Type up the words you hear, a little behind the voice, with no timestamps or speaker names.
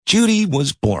Judy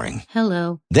was boring.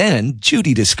 Hello. Then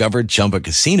Judy discovered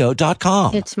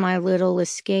ChumbaCasino.com. It's my little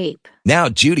escape. Now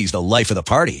Judy's the life of the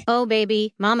party. Oh,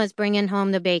 baby, mama's bringing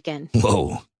home the bacon.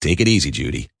 Whoa, take it easy,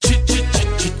 Judy.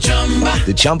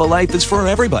 The Chumba life is for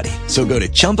everybody. So go to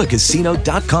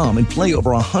ChumbaCasino.com and play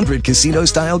over 100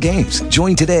 casino-style games.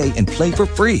 Join today and play for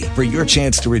free for your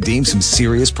chance to redeem some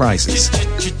serious prizes.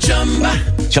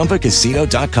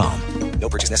 ChumbaCasino.com. No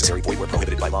purchase necessary. Void where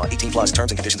prohibited by law. 18 plus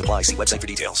terms and conditions apply. See website for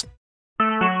details.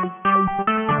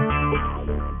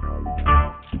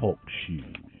 Talk show.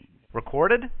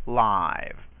 Recorded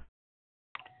live.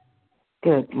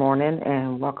 Good morning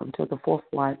and welcome to the Fourth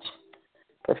Watch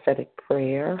Prophetic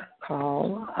Prayer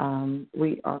Call.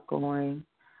 We are going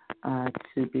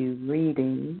to be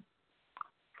reading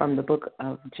from the book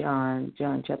of John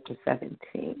chapter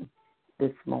 17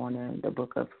 this morning. The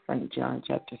book of St. John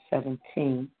chapter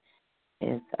 17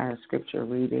 is our scripture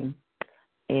reading,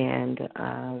 and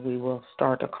we will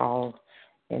start the call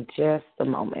in just a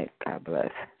moment. God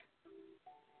bless.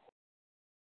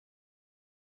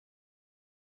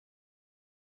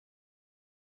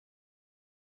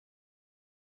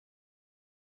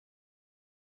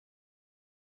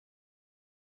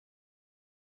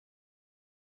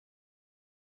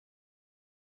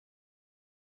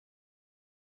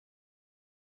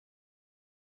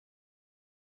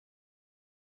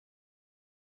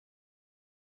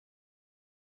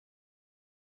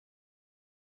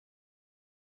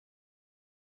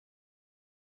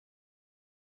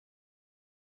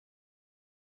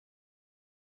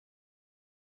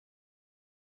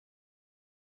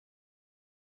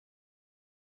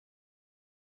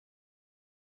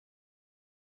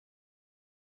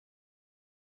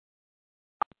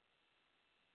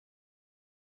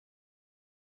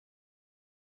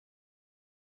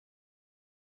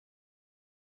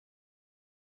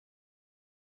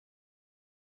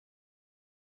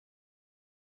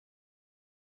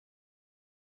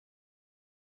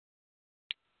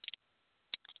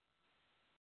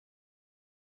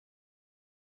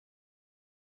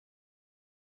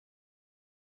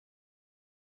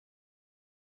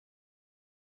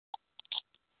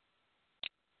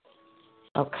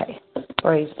 Okay,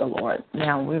 praise the Lord.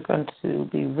 Now we're going to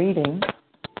be reading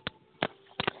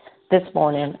this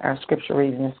morning. Our scripture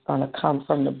reading is going to come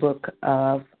from the book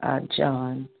of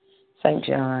John, St.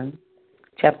 John,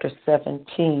 chapter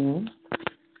 17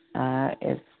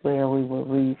 is where we will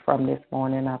read from this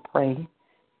morning. I pray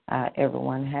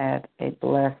everyone had a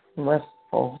blessed,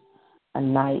 restful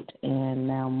night and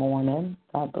now morning.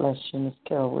 God bless you, Ms.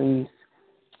 Carol Reeves.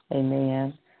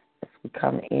 Amen. As we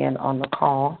come in on the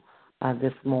call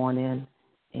this morning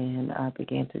and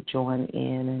begin to join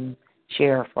in and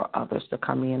share for others to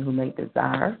come in who may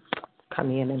desire. Come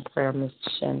in prayer, Ms.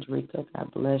 Chandrika.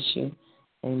 God bless you.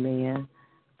 Amen.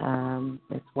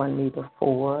 It's Juanita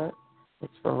Ford.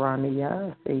 It's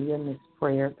Veronica. I see you, Miss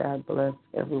Prayer. God bless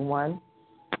everyone.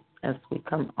 As we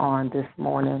come on this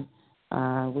morning,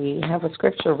 we have a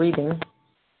scripture reading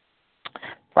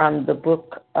from the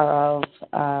book of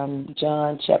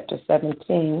John chapter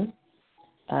 17.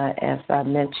 As I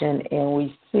mentioned, and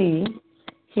we see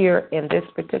here in this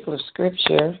particular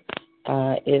scripture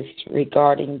is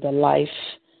regarding the life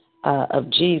of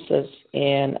Jesus,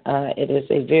 and it is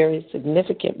a very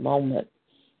significant moment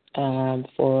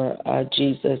for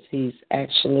Jesus. He's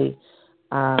actually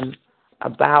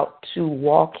about to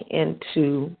walk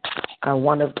into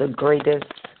one of the greatest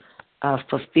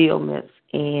fulfillments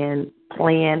and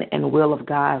plan and will of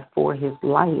God for his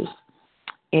life,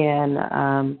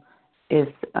 and is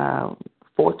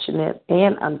fortunate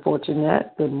and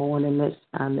unfortunate. Good morning, Miss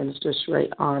Minister Shrey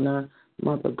Honor,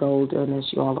 Mother Golden, as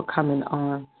you all are coming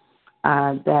on,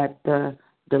 that the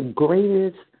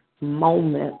greatest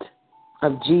moment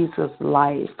of Jesus'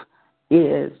 life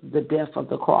is the death of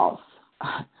the cross.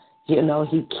 You know,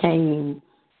 he came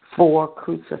for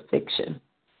crucifixion.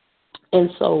 And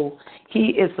so he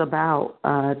is about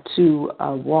to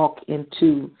walk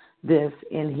into this,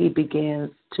 and he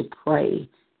begins to pray.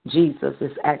 Jesus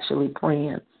is actually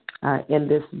praying in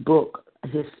this book,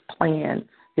 his plan,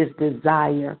 his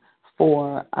desire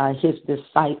for his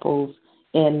disciples,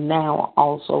 and now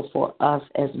also for us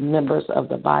as members of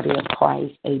the body of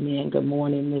Christ. Amen. Good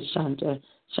morning, Ms.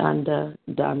 Shonda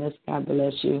Donis. God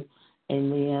bless you.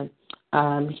 Amen.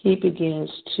 He begins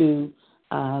to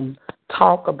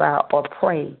talk about or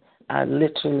pray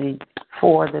literally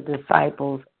for the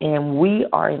disciples, and we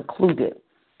are included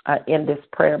in this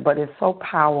prayer, but it's so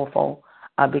powerful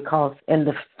because in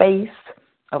the face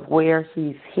of where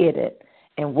he's headed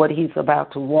and what he's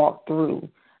about to walk through,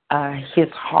 his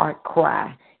heart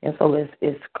cry. And so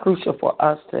it's crucial for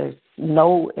us to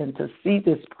know and to see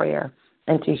this prayer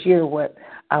and to hear what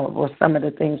were some of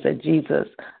the things that Jesus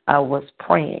was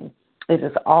praying. It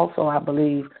is also, I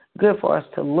believe, good for us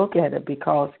to look at it,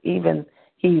 because even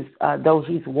though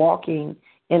he's walking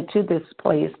into this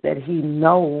place that he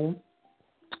knows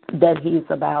that he's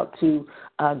about to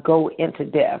go into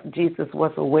death. Jesus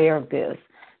was aware of this,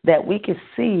 that we could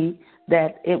see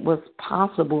that it was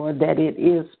possible, or that it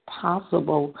is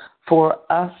possible for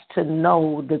us to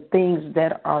know the things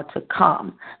that are to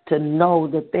come, to know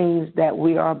the things that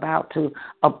we are about to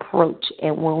approach.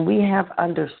 And when we have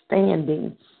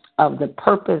understanding of the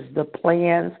purpose, the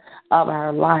plans of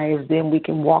our lives, then we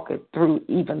can walk it through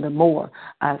even the more.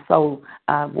 So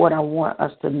what I want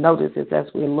us to notice is, as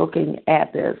we're looking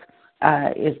at this,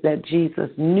 is that Jesus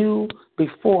knew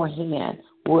beforehand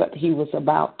what he was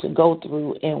about to go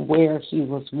through and where he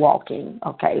was walking.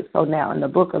 Okay, so now in the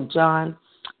book of John,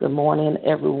 good morning,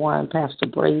 everyone. Pastor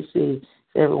Bracy,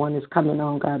 everyone is coming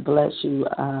on. God bless you.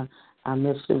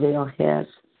 Mr. Vale Hess.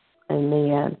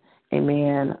 Amen.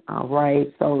 Amen. All right.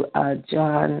 So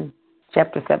John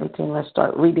chapter 17, let's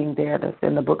start reading there. That's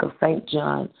in the book of St.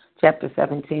 John, chapter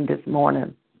 17 this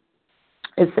morning.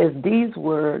 It says, "These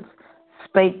words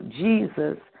spake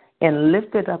Jesus, and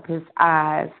lifted up his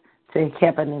eyes to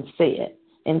heaven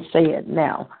and said."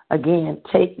 Now, again,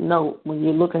 take note when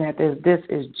you're looking at this. This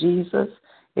is Jesus.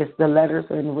 It's the letters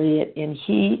in red, and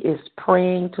he is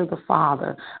praying to the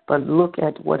Father. But look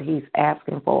at what he's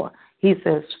asking for. He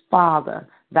says, "Father,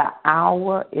 the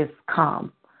hour is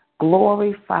come.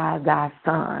 Glorify thy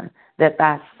Son, that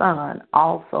thy Son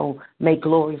also may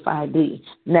glorify thee."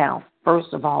 Now,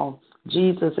 first of all,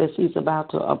 Jesus, as he's about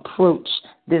to approach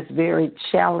this very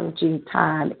challenging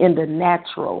time in the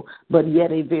natural, but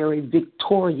yet a very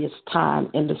victorious time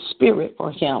in the spirit for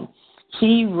him,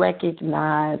 he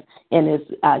recognized and is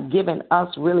giving us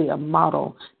really a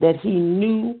model that he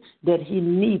knew that he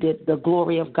needed the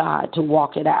glory of God to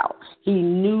walk it out. He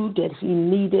knew that he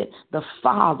needed the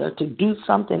Father to do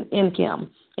something in him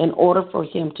in order for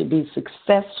him to be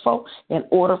successful, in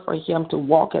order for him to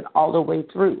walk it all the way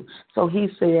through. So he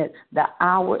said, the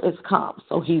hour is come.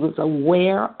 So he was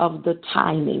aware of the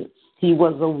timing. He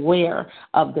was aware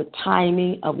of the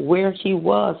timing of where he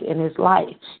was in his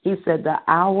life. He said, the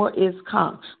hour is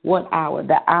come. What hour?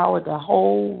 The hour, the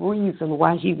whole reason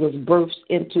why he was birthed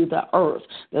into the earth.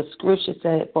 The scripture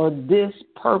said, for this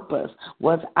purpose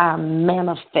was I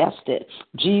manifested.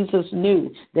 Jesus knew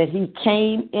that he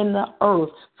came in the earth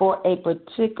for a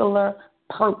particular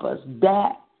purpose.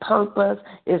 That purpose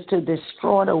is to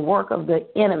destroy the work of the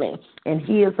enemy, and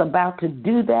he is about to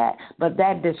do that, but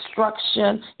that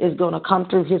destruction is going to come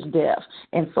through his death.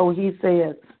 And so he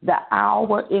says, the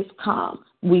hour is come.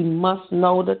 We must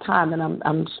know the time, and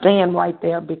I'm staying right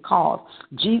there because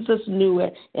Jesus knew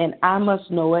it, and I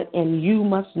must know it, and you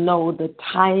must know the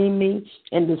timing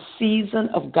and the season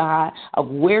of God, of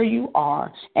where you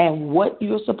are and what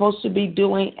you're supposed to be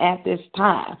doing at this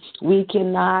time. We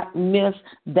cannot miss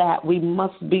that. We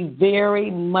must be very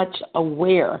much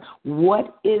aware.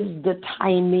 What is the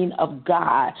timing of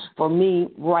God for me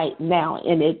right now?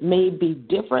 And it may be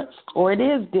different, or it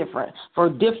is different for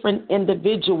different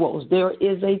individuals. There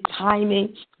is a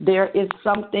timing. There is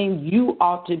something you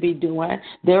ought to be doing.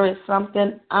 There is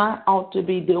something I ought to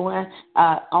be doing,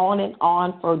 on and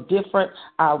on for different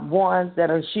ones that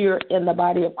are here in the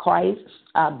body of Christ.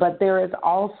 But there is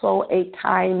also a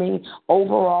timing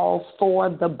overall for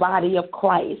the body of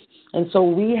Christ. And so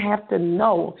we have to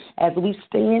know, as we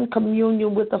stay in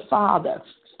communion with the Father,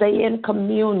 stay in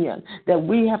communion, that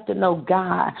we have to know,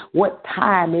 God, what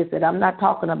time is it? I'm not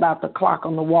talking about the clock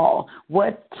on the wall.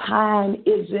 What time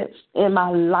is it in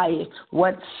my life?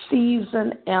 What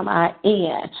season am I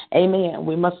in? Amen.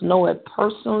 We must know it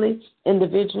personally,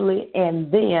 individually,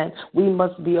 and then we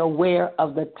must be aware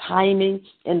of the timing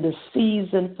and the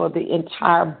season for the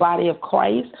entire body of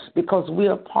Christ, because we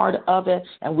are part of it,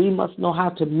 and we must know how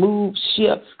to move,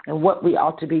 shift, and what we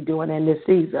ought to be doing in this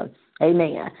season.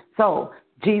 Amen. So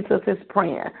Jesus is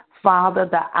praying, Father,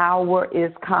 the hour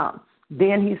is come.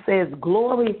 Then he says,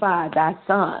 glorify thy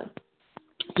Son.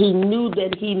 He knew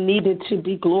that he needed to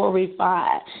be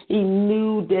glorified. He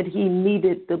knew that he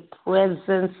needed the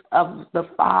presence of the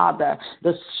Father,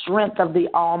 the strength of the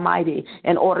Almighty,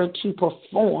 in order to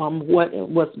perform what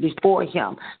was before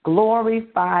him.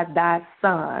 Glorify thy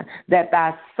Son, that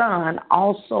thy Son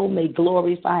also may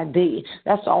glorify thee.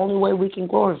 That's the only way we can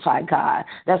glorify God.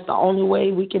 That's the only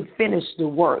way we can finish the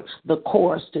work, the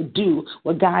course, to do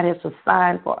what God has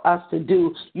assigned for us to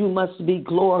do. You must be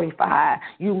glorified.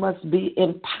 You must be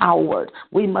in empowered.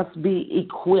 We must be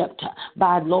equipped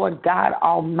by Lord God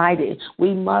Almighty.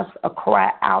 We must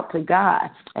cry out to God.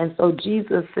 And so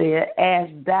Jesus said, as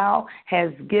thou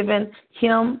hast given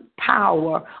him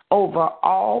power over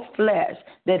all flesh,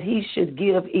 that he should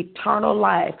give eternal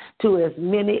life to as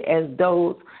many as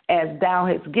those as thou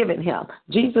hast given him.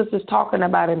 Jesus is talking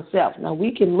about himself. Now,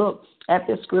 we can look at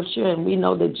the scripture, and we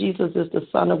know that Jesus is the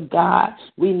Son of God.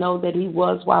 We know that he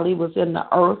was while he was in the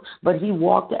earth, but he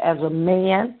walked as a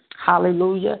man,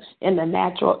 hallelujah, in the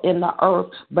natural, in the earth.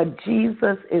 But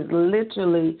Jesus is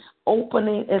literally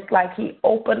opening, it's like he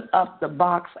opened up the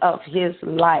box of his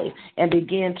life and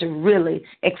began to really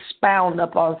expound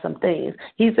upon some things.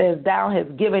 He says, thou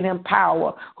hast given him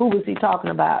power. Who was he talking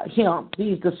about? Him.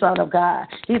 He's the Son of God.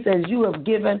 He says, you have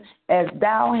given, as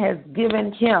thou hast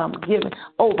given him, given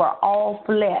over all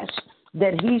flesh,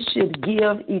 that he should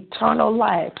give eternal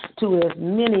life to as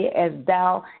many as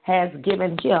thou hast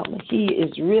given him. He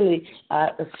is really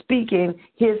speaking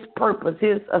his purpose,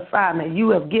 his assignment.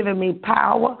 You have given me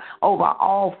power over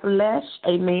all flesh,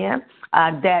 amen,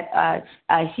 that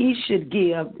he should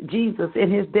give, Jesus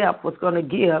in his death was going to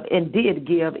give and did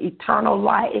give eternal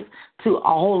life to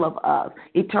all of us,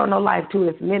 eternal life to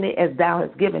as many as thou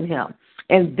hast given him.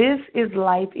 And this is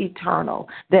life eternal,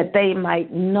 that they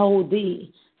might know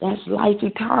thee. That's life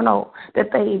eternal, that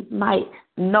they might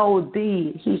know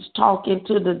thee. He's talking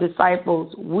to the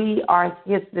disciples. We are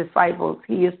his disciples.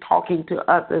 He is talking to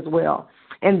us as well.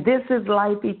 And this is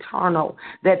life eternal,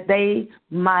 that they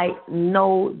might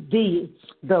know thee,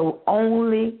 the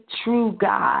only true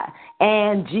God,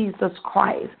 and Jesus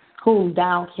Christ, whom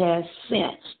thou hast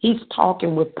sent. He's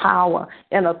talking with power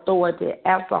and authority.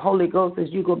 Ask the Holy Ghost as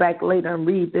you go back later and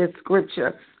read this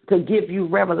scripture to give you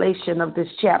revelation of this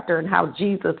chapter and how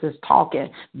Jesus is talking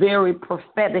very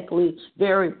prophetically,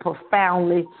 very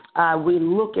profoundly. We're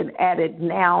looking at it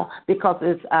now because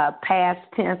it's past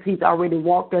tense. He's already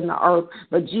walked in the earth,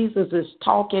 but Jesus is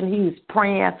talking. He's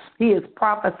praying. He is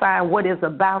prophesying what is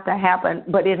about to happen,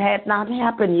 but it had not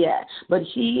happened yet. But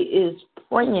he is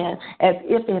praying as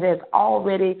if it has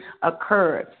already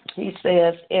occurred. He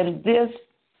says, in this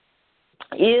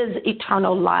is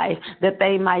eternal life, that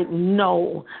they might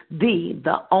know thee,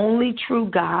 the only true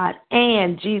God,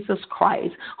 and Jesus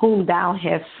Christ, whom thou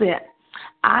hast sent.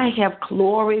 I have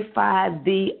glorified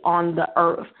thee on the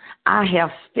earth. I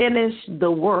have finished the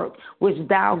work which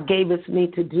thou gavest me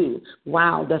to do.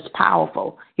 Wow, that's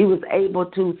powerful. He was able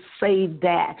to say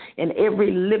that. And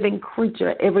every living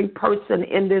creature, every person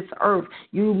in this earth,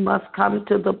 you must come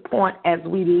to the point as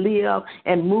we live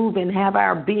and move and have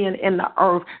our being in the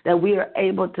earth that we are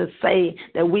able to say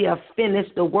that we have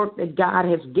finished the work that God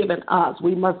has given us.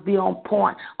 We must be on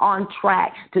point, on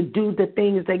track to do the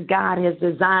things that God has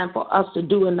designed for us to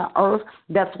do in the earth.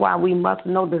 That's why we must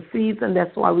know the season.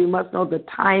 That's why we must know the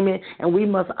timing, and we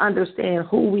must understand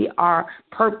who we are,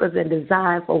 purpose and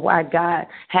design for why God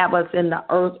have us in the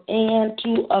earth, and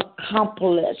to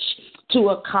accomplish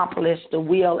the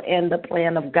will and the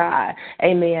plan of God.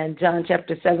 Amen. John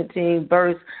chapter 17,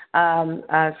 verse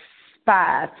 5.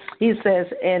 He says,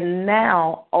 and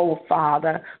now, O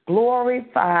Father,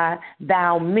 glorify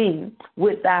thou me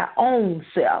with thy own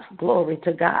self, glory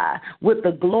to God, with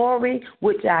the glory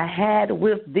which I had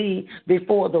with thee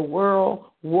before the world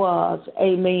was.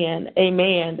 Amen.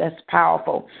 Amen. That's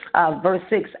powerful. Verse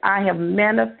 6, I have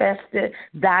manifested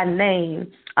thy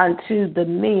name unto the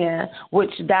men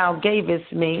which thou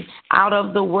gavest me out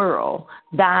of the world.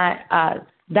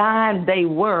 Thine they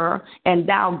were, and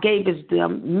thou gavest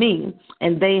them me,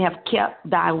 and they have kept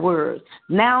thy words.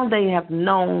 Now they have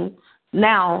known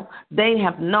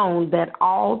that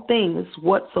all things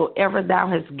whatsoever thou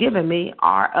hast given me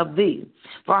are of thee.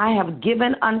 For I have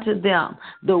given unto them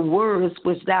the words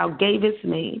which thou gavest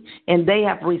me, and they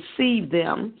have received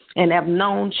them, and have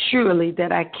known surely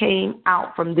that I came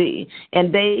out from thee,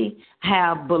 and they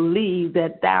have believed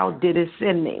that thou didst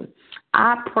send me.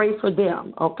 I pray for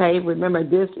them, okay? Remember,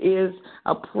 this is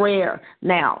a prayer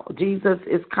now. Jesus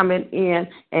is coming in,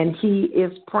 and he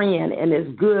is praying, and it's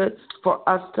good for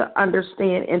us to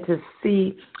understand and to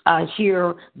see,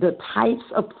 hear the types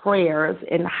of prayers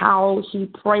and how he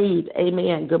prayed.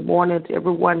 Amen. Good morning to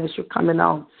everyone as you're coming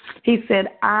on. He said,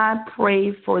 I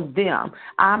pray for them.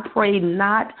 I pray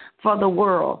not for the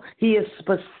world. He is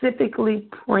specifically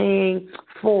praying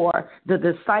for the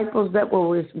disciples that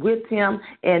were with him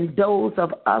and those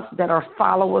of us that are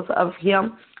followers of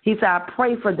him. He said, I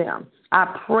pray for them.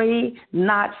 I pray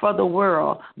not for the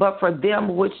world, but for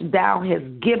them which thou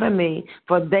hast given me,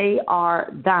 for they are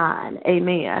thine.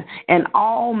 Amen. And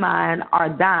all mine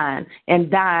are thine, and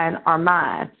thine are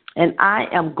mine, and I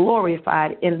am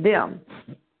glorified in them.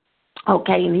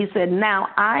 Okay, and he said, now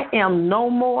I am no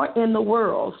more in the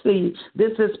world. See,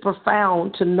 this is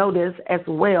profound to notice as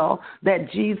well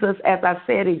that Jesus, as I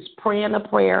said, he's praying a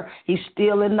prayer. He's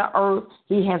still in the earth.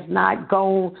 He has not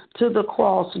gone to the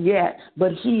cross yet,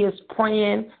 but he is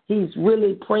praying. He's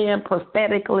really praying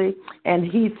prophetically, and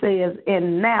he says,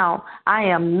 and now I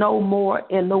am no more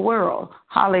in the world.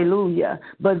 Hallelujah.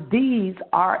 But these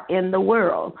are in the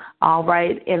world. All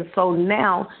right. And so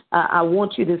now I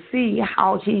want you to see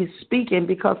how he's speaking,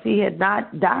 because he had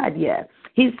not died yet.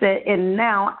 He said, and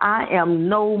now I am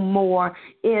no more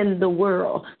in the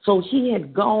world. So he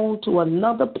had gone to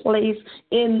another place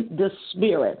in the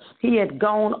spirit. He had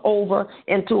gone over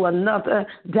into another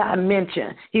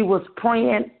dimension. He was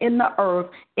praying in the earth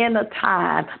in a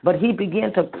time, but he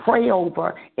began to pray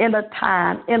over in a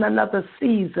time, in another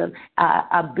season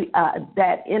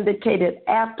that indicated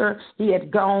after he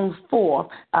had gone forth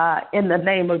in the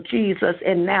name of Jesus,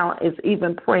 and now is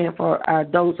even praying for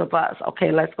those of us.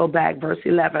 Okay, let's go back, verse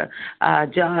 11,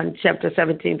 John chapter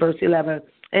 17, verse 11.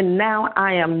 And now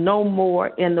I am no more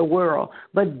in the world,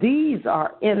 but these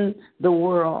are in the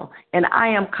world, and I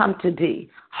am come to thee.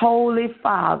 Holy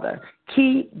Father,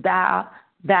 keep thou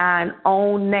thine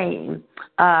own name.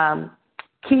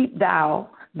 Keep thou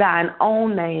thine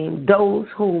own name, those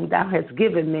whom thou hast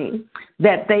given me,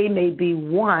 that they may be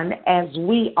one as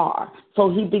we are. So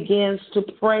he begins to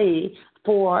pray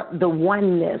for the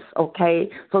oneness, okay?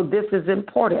 So this is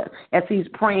important as he's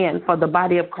praying for the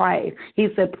body of Christ. He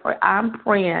said, I'm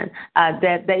praying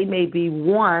that they may be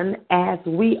one as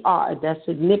we are. That's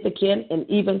significant. And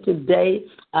even today,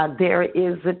 there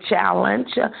is a challenge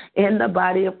in the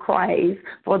body of Christ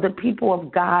for the people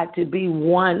of God to be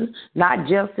one, not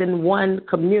just in one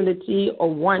community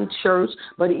or one church,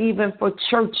 but even for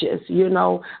churches. You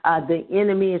know, the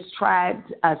enemy has tried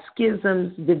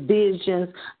schisms, divisions,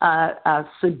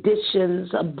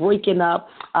 seditions, breaking up,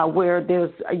 where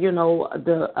there's,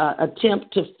 the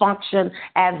attempt to function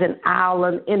as an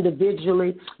island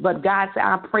individually. But God said,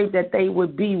 I pray that they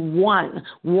would be one.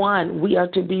 We are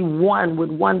to be one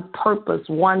with one purpose,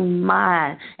 one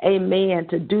mind, amen,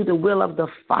 to do the will of the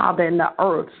Father in the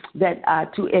earth, that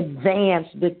to advance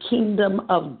the kingdom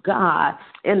of God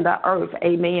in the earth,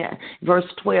 amen. Verse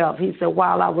 12, he said,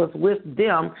 while I was with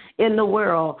them in the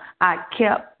world, I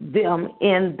kept them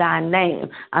in thy name.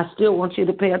 I still want you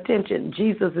to pay attention.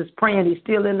 Jesus is praying. He's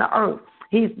still in the earth.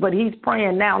 But he's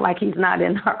praying now like he's not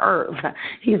in the earth.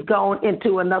 He's gone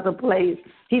into another place.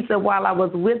 He said, while I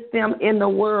was with them in the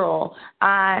world,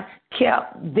 I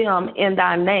kept them in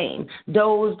thy name.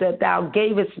 Those that thou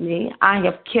gavest me, I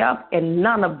have kept, and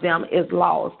none of them is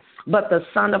lost, but the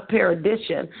son of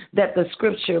perdition, that the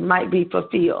scripture might be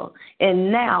fulfilled.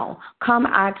 And now come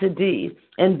I to thee,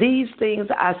 and these things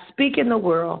I speak in the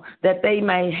world, that they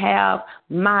may have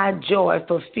my joy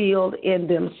fulfilled in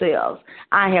themselves.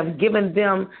 I have given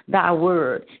them thy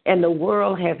word, and the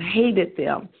world hath hated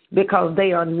them, because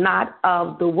they are not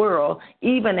of the world,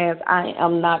 even as I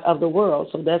am not of the world.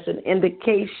 So that's an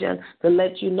indication to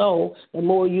let you know, the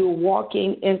more you're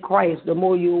walking in Christ, the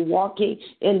more you're walking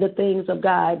in the things of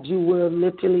God, you will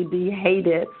literally be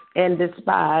hated and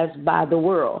despised by the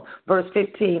world. Verse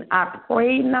 15, I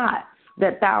pray not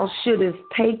that thou shouldest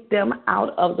take them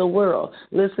out of the world.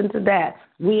 Listen to that.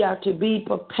 We are to be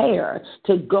prepared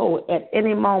to go at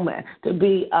any moment, to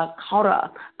be caught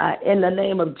up in the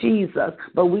name of Jesus.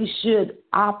 But we should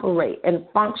operate and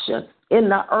function in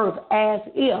the earth as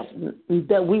if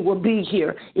that we will be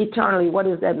here eternally. What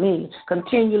does that mean?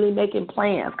 Continually making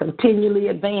plans, continually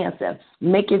advancing,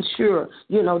 making sure,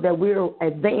 that we're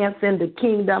advancing the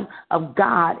kingdom of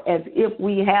God as if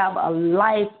we have a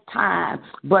lifetime,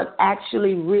 but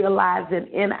actually realizing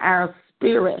in our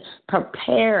spirit,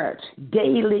 prepared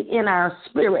daily in our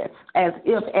spirit, as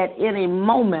if at any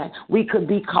moment we could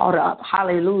be caught up.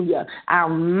 Hallelujah. Our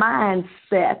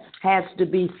mindset has to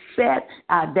be set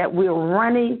that we're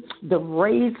running the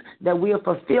race, that we're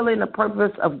fulfilling the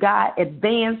purpose of God,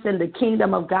 advancing the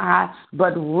kingdom of God,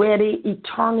 but ready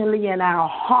eternally in our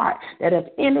heart, that if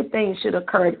anything should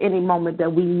occur at any moment,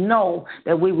 that we know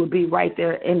that we will be right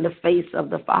there in the face of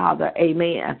the Father.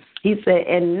 Amen. He said,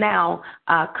 and now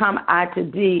come I to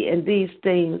thee, and these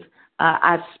things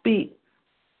I speak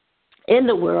in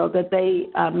the world, that they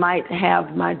might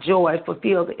have my joy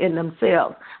fulfilled in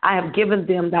themselves. I have given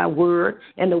them thy word,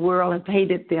 and the world hath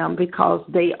hated them, because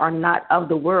they are not of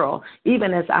the world,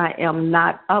 even as I am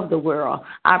not of the world.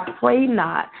 I pray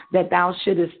not that thou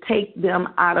shouldest take them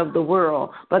out of the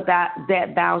world, but that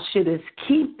thou shouldest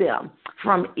keep them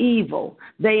from evil.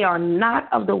 They are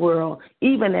not of the world,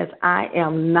 even as I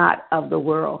am not of the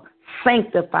world.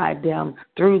 Sanctify them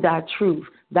through thy truth.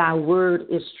 thy word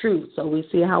is truth. So we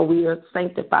see how we are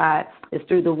sanctified is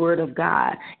through the word of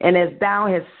God. And as thou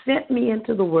hast sent me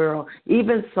into the world,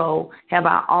 even so have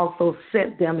I also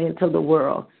sent them into the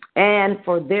world. And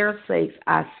for their sakes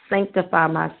I sanctify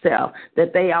myself,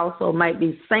 that they also might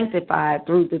be sanctified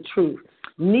through the truth.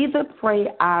 Neither pray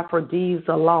I for these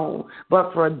alone,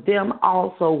 but for them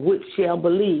also which shall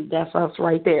believe. That's us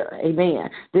right there. Amen.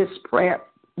 This prayer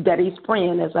that he's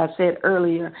praying, as I said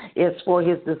earlier, is for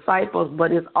his disciples,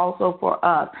 but it's also for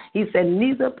us. He said,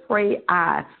 neither pray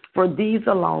I for these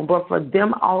alone, but for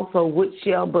them also which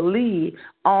shall believe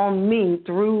on me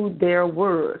through their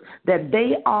word, that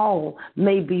they all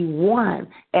may be one,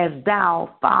 as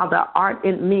thou, Father, art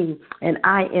in me, and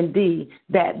I in thee,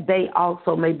 that they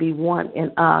also may be one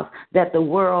in us, that the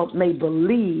world may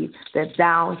believe that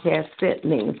thou hast sent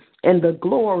me. And the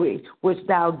glory which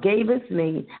thou gavest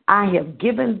me, I have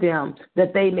given them,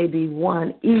 that they may be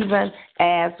one, even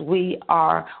as we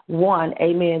are one.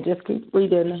 Amen. Just keep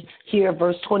reading here,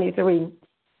 verse 23.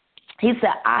 He said,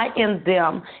 I in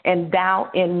them and thou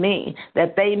in me,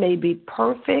 that they may be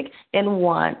perfect in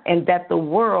one, and that the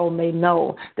world may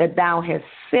know that thou hast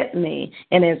sent me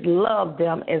and hast loved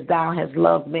them as thou hast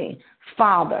loved me.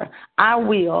 Father, I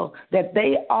will that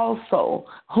they also,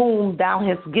 whom thou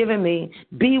hast given me,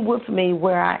 be with me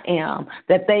where I am,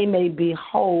 that they may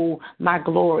behold my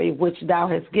glory which thou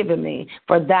hast given me,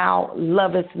 for thou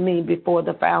lovest me before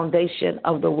the foundation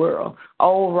of the world.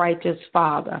 O righteous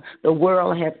Father, the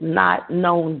world hath not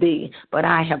known thee, but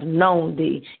I have known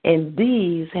thee, and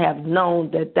these have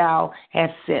known that thou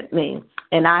hast sent me.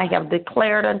 And I have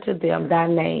declared unto them thy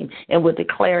name, and will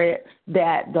declare it,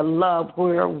 that the love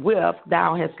wherewith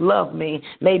thou hast loved me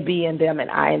may be in them and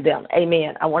I in them.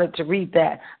 Amen. I wanted to read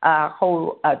that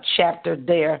whole chapter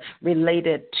there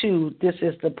related to, this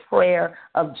is the prayer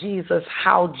of Jesus,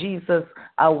 how Jesus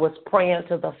was praying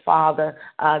to the Father,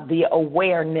 the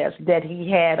awareness that he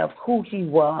had of who he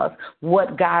was,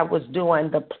 what God was doing,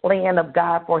 the plan of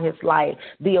God for his life,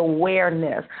 the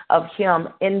awareness of him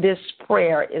in this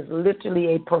prayer is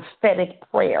literally a prophetic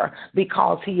prayer,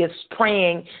 because he is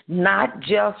praying not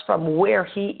just from where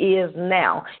he is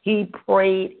now. He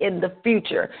prayed in the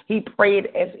future. He prayed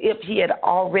as if he had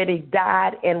already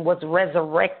died and was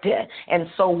resurrected. And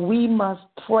so we must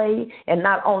pray, and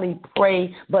not only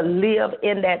pray, but live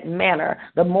in that manner.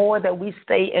 The more that we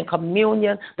stay in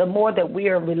communion, the more that we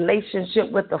are in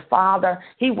relationship with the Father,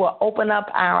 he will open up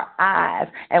our eyes,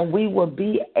 and we will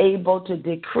be able to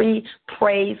decree,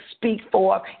 pray, speak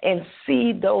forth, and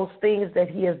see those things that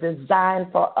he has designed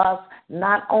for us,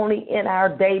 not only in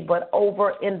our day, but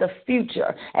over in the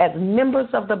future. As members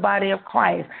of the body of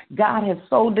Christ, God has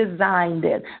so designed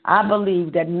it, I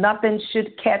believe, that nothing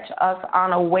should catch us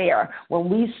unaware. When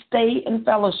we stay in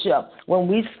fellowship, when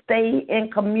we stay in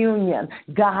communion,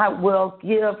 God will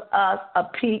give us a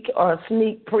peek or a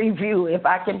sneak preview, if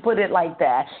I can put it like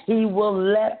that. He will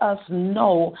let us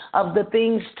know of the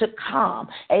things to come.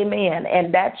 Amen.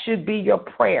 And that should be your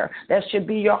prayer. That should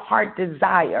be your heart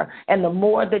desire. And the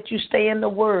more that you stay in the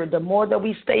Word, the more that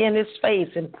we stay in his face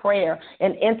in prayer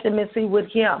and intimacy with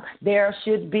him, there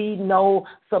should be no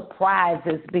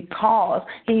surprises, because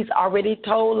he's already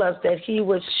told us that he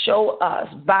would show us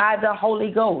by the Holy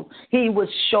Ghost. He would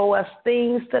show us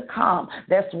things to come.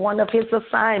 That's one of his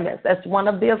assignments. That's one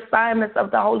of the assignments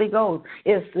of the Holy Ghost,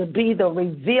 is to be the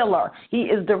revealer. He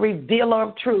is the revealer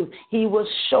of truth. He will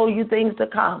show you things to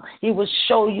come. He will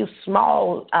show you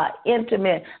small,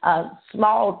 intimate,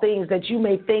 small things that you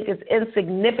may think is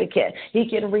insignificant. He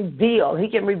can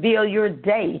reveal your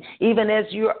day, even as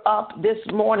you're up this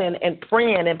morning and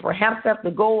praying and perhaps have to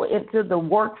go into the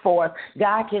workforce.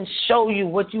 God can show you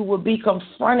what you will be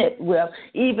confronted with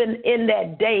even in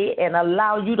that day, and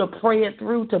allow you to pray it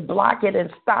through, to block it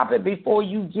and stop it before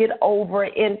you get over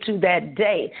into that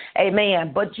day.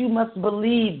 Amen. But you must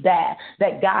believe that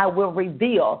God will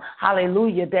reveal,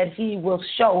 hallelujah, that he will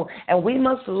show. And we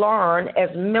must learn as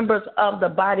members of the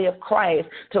body of Christ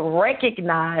to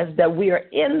recognize that we are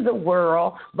in the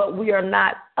world, but we are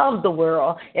not of the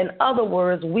world. In other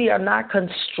words, we are not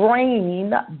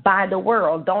constrained by the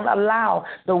world. Don't allow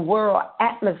the world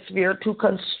atmosphere to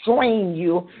constrain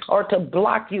you or to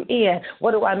block you in.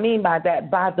 What do I mean by that?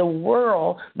 By the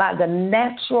world, by the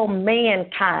natural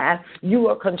mankind, you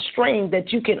are constrained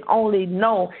that you can only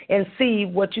know and see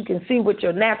what you can see with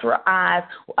your natural eyes.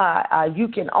 You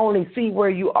can only see where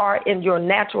you are in your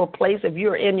natural place. If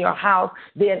you're in your house,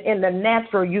 then in the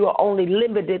natural, you are only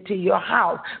limited to your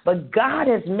house. But God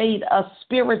has made us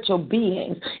spiritual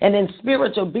beings. And in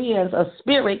spiritual beings, a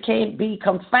spirit can't be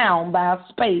confounded by a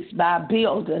space, by a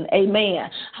building. Amen.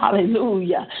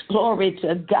 Hallelujah. Glory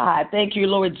to God. Thank you,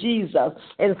 Lord Jesus.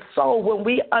 And so when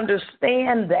we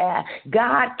understand that,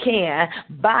 God can,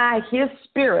 by his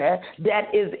spirit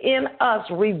that is in us,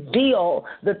 reveal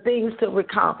the things to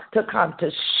come,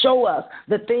 to show us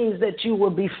the things that you will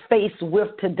be faced with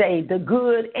today, the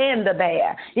good and the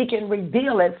bad. He can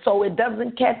reveal it so it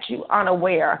doesn't catch you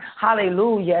unaware.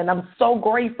 Hallelujah. And I'm so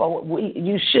grateful.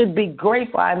 You should be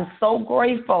grateful. I'm so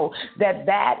grateful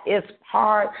that is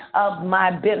part of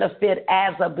my benefit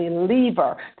as a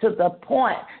believer, to the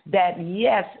point that,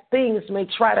 yes, things may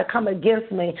try to come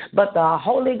against me, but the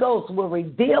Holy Ghost will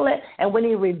reveal it. And when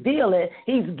he reveals it,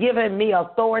 he's given me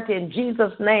authority in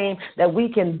Jesus' name that we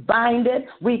can bind it,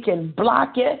 we can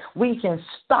block it, we can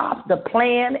stop the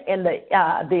plan and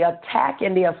the attack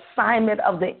and the assignment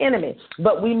of the enemy.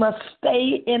 But we must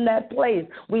stay in that place.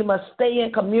 We must stay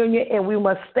in communion, and we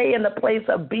must stay in the place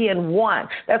of being one.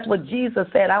 That's what Jesus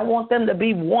said. I want them to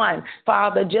be one,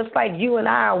 Father, just like you and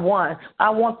I are one. I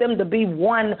want them to be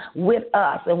one with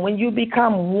us. And when you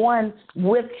become one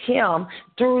with him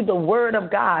through the word of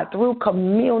God, through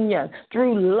communion,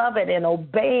 through loving and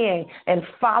obeying and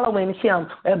following him,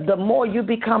 the more you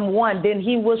become one, then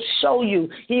he will show you.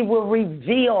 He will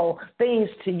reveal things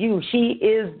to you. He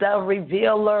is the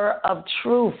revealer of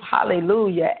truth.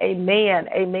 Hallelujah. Amen.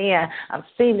 Amen. I've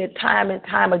seen it time and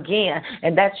time again,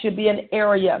 and that should be an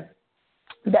area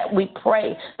that we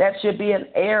pray. That should be an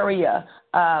area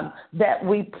that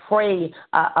we pray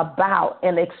about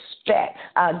and expect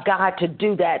God to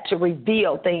do that, to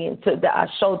reveal things,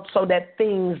 so that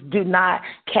things do not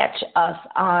catch us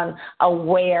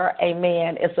unaware.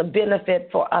 Amen. It's a benefit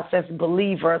for us as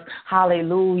believers.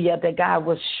 Hallelujah. That God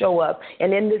will show up.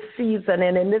 And in this season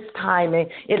and in this timing,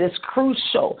 it is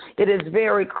crucial. It is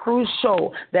very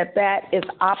crucial that is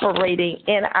operating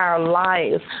in our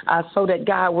lives, so that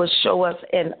God will show us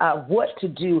and what to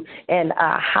do and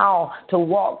how to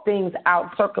walk things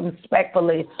out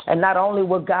circumspectly. And not only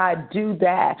will God do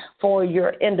that for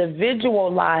your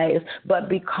individual lives, but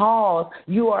because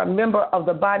you are a member of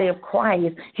the body of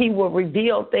Christ, he will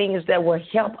reveal things that will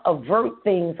help avert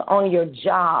things on your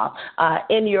job,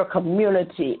 in your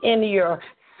community, in your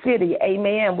city.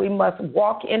 Amen. We must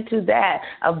walk into that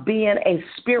of being a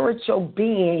spiritual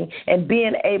being and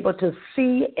being able to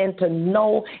see and to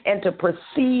know and to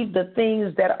perceive the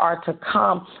things that are to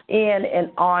come in and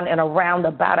on and around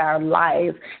about our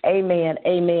lives. Amen.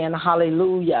 Amen.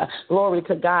 Hallelujah. Glory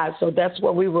to God. So that's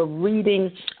what we were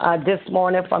reading this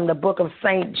morning from the book of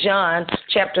St. John,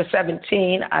 chapter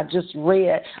 17. I just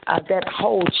read that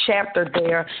whole chapter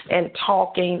there and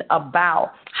talking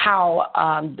about how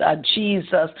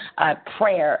Jesus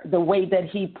prayer, the way that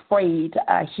he prayed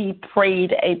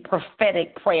a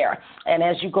prophetic prayer. And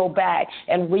as you go back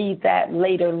and read that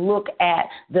later, look at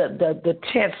the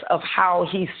tense of how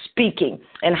he's speaking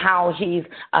and how he's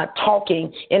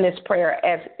talking in his prayer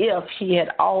as if he had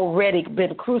already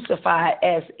been crucified,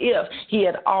 as if he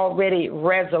had already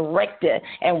resurrected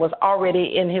and was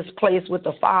already in his place with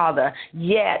the Father,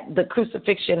 yet the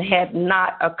crucifixion had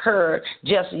not occurred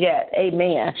just yet.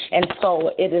 Amen. And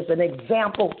so it is an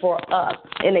example for us,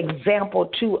 an example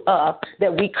to us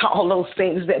that we call those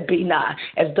things that be not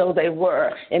as though they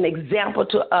were, an example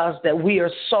to us that we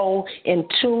are so in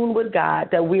tune with God,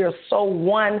 that we are so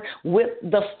one with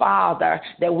the Father,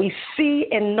 that we see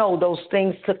and know those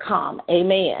things to come.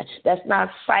 Amen. That's not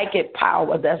psychic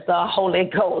power. That's the Holy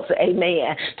Ghost.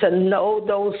 Amen. To know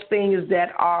those things that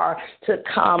are to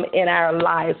come in our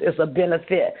lives is a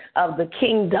benefit of the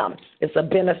kingdom. It's a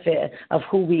benefit of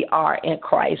who we are in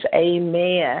Christ.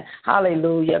 Amen.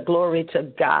 Hallelujah. Glory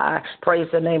to God. Praise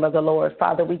the name of the Lord.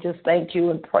 Father, we just thank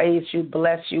you and praise you,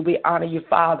 bless you. We honor you,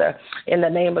 Father, in the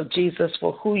name of Jesus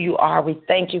for who you are. We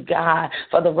thank you, God,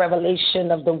 for the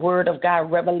revelation of the word of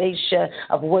God, revelation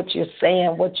of what you're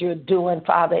saying, what you're doing,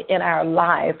 Father, in our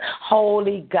lives.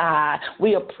 Holy God,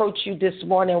 we approach you this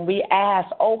morning. We ask,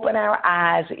 open our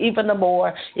eyes even the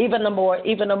more,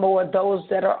 those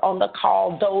that are on the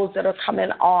call, those that are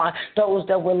coming on, those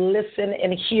that will listen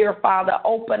and hear, Father,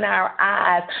 open our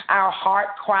eyes, our heart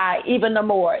cry, even the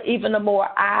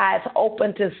more eyes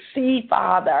open to see,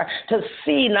 Father, to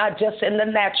see not just in the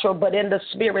natural, but in the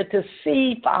spirit, to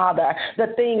see, Father, the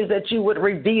things that you would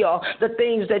reveal, the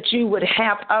things that you would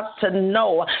have us to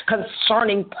know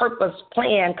concerning purpose,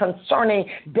 plan, concerning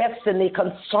destiny,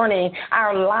 concerning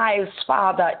our lives,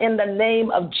 Father, in the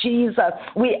name of Jesus.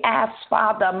 We ask,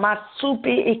 Father,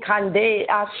 Masupi Ikande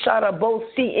Asharabosi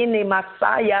Ini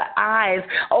Messiah, eyes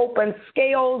open,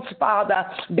 scales, Father,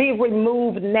 be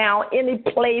removed now. Any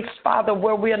place, Father,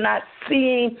 where we're not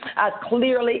seeing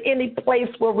clearly, any place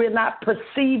where we're not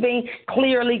perceiving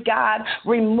clearly, God,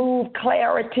 remove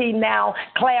clarity now.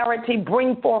 Clarity,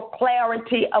 bring forth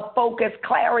clarity of focus,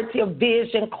 clarity of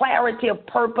vision, clarity of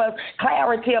purpose,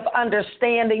 clarity of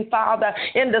understanding, Father,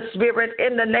 in the Spirit,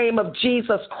 in the name of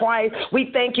Jesus Christ. We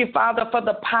thank you, Father, for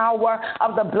the power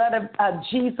of the blood of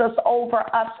Jesus over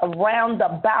us, around,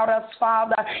 about us,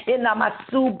 Father. In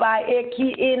Namasuba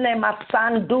Eki in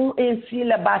Masandu in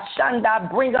Sila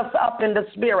Bashanda, bring us up in the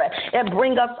Spirit, and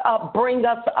bring us up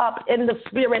in the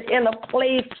Spirit, in a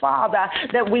place, Father,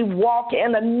 that we walk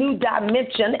in a new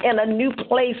dimension, in a new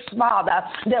place, Father,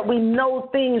 that we know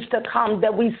things to come,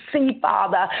 that we see,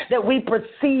 Father, that we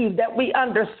perceive, that we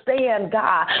understand,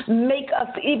 God. Make us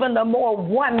even the more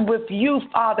one with you,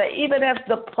 Father, even as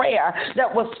the prayer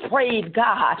that was prayed,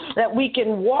 God, that we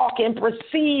can walk and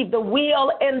perceive the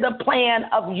will and the plan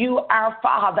of you, our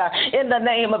Father, in the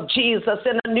name of Jesus,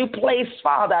 in a new place,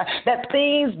 Father, that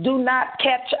things do not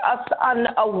catch us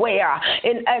unaware.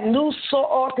 In Anuso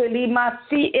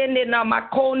Otelimasi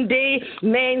Enenamakonde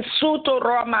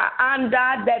Mensutoroma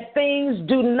Anda, that things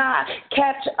do not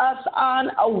catch us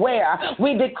unaware.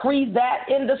 We decree that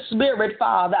in the Spirit,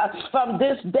 Father, from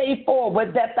this day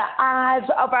forward, that the eyes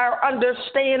of our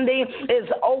understanding is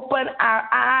open, our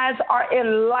eyes are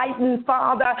enlightened,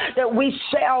 Father, that we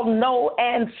shall know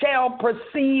and shall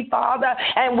perceive, Father,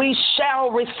 and we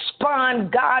shall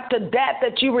respond, God, to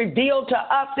that you reveal to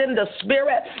us in the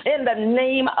Spirit, in the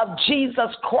name of Jesus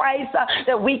Christ,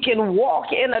 that we can walk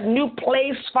in a new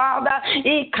place, Father,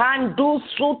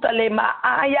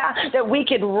 that we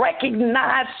can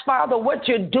recognize, Father, what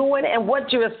you're doing and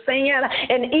what you're saying,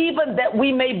 and even that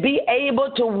we may be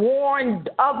able to warn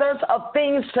others of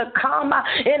things to come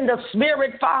in the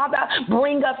Spirit, Father.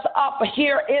 Bring us up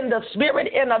here in the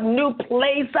Spirit in a new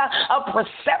place of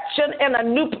perception, in a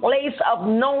new place of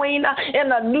knowing,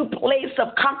 in a new place of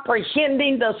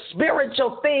comprehending the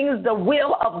spiritual things, the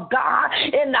will of God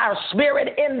in our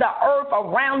spirit, in the earth,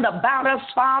 around about us,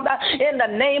 Father, in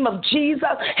the name of Jesus.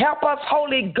 Help us,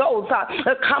 Holy Ghost,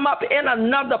 to come up in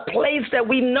another place that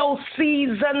we know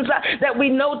seasons, that we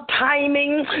know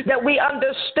timing, that we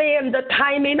understand the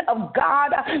timing of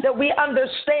God, that we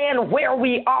understand where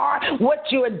we are, what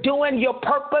you are doing, your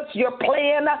purpose, your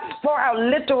plan for our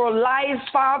literal lives,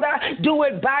 Father. Do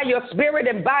it by your Spirit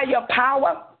and by your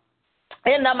power.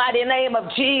 In the mighty name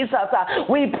of Jesus,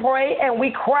 we pray and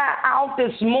we cry out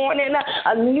this morning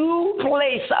a new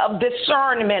place of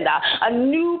discernment, a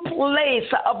new place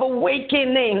of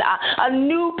awakening, a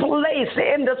new place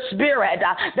in the Spirit,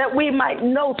 that we might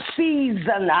know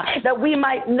season, that we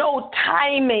might know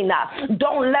timing.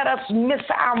 Don't let us miss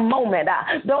our moment.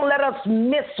 Don't let us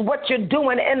miss what you're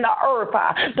doing in the earth.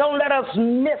 Don't let us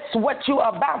miss what you're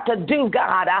about to do,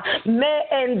 God. Me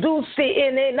enduce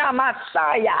in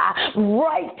Messiah.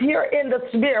 Right here in the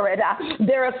Spirit,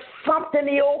 there is something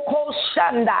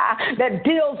that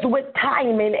deals with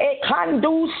timing.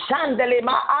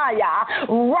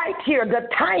 Right here, the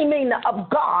timing of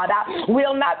God.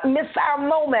 We'll not miss our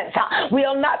moment.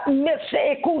 We'll not miss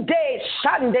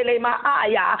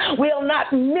We'll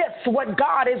not miss what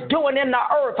God is doing in the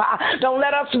earth. Don't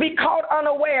let us be caught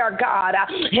unaware, God.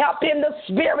 Help in the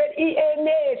Spirit.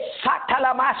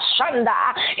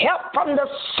 Help from the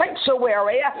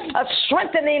sanctuary.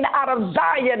 Strengthening out of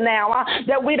Zion now,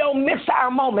 that we don't miss our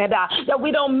moment, that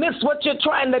we don't miss what you're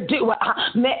trying to do.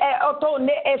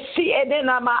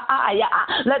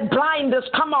 Let blindness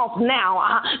come off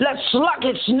now. Let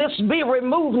sluggishness be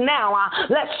removed now.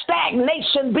 Let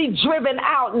stagnation be driven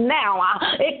out now.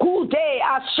 In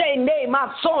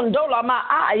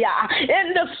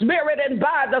the Spirit and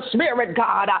by the Spirit,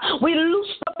 God, we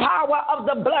loose the power of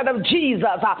the blood of Jesus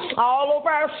all over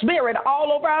our spirit,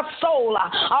 all over our soul,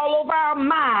 all over our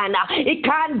mind.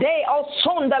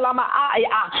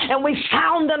 And we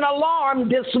sound an alarm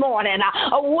this morning.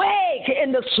 Awake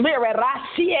in the Spirit.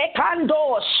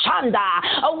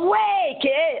 Awake.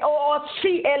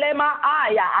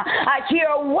 I hear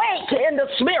awake in the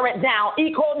Spirit now.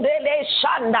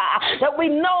 That we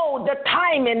know the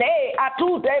timing.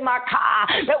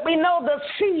 That we know the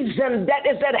season that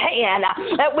is at hand.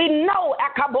 That that we know,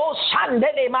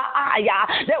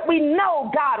 that we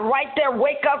know, God, right there,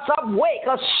 wake us up, wake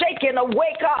us, shaking,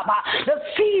 wake up. The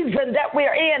season that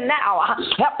we're in now,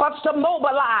 help us to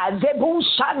mobilize. Help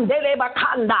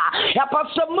us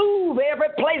to move every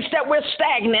place that we're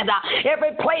stagnant,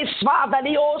 every place, Father,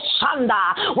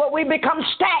 where we become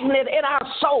stagnant in our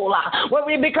soul, where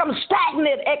we become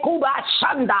stagnant,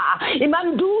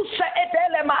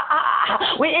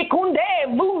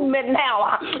 movement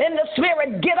now in the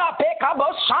spirit. Get up,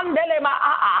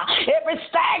 every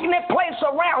stagnant place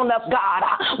around us, God.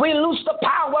 We loose the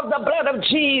power of the blood of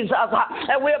Jesus,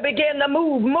 and we'll begin to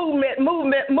move, movement,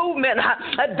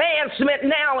 advancement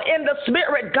now in the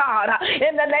spirit, God.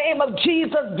 In the name of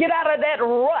Jesus, get out of that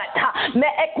rut.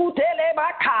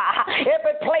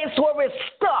 Every place where we're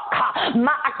stuck,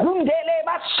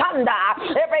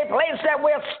 every place that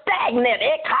we're stagnant,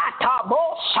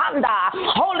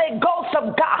 Holy Ghost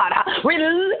of God,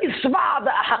 release,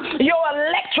 Father, your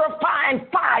electrifying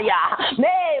fire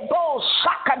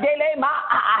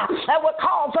that will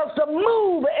cause us to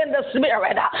move in the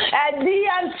spirit.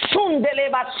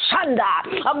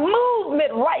 A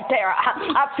movement right there.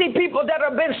 I see people that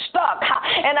have been stuck,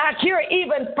 and I hear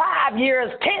even 5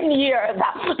 years, 10 years,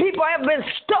 people have been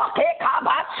stuck.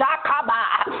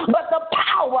 But the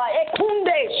power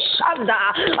of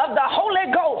the Holy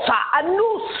Ghost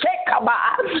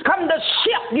come to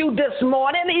shift you this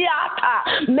morning. In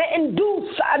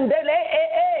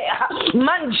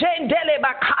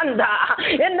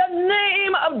the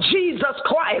name of Jesus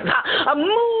Christ,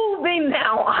 moving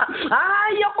now.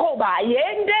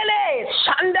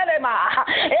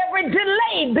 Every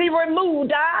delay be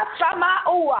removed.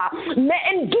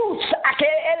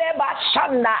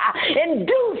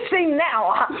 Inducing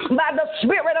now by the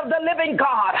Spirit of the living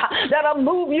God that'll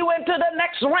move you into the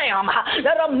next realm,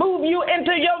 that'll move you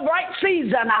into your right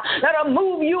season, that'll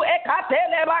move you.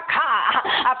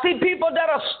 I see people that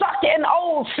are stuck in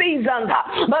old seasons,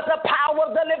 but the power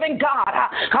of the living God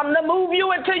come to move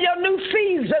you into your new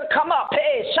season. Come up,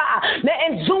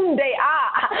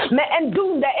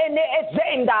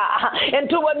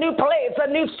 into a new place, a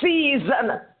new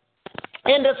season.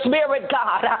 In the spirit,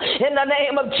 God, in the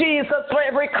name of Jesus, for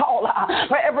every caller,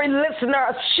 for every listener,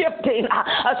 a shifting,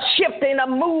 a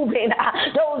moving,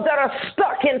 those that are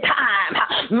stuck in time.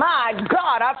 My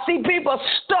God, I see people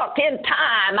stuck in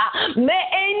time.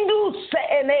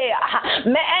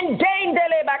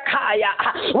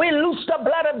 We loose the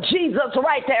blood of Jesus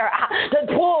right there to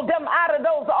pull them out of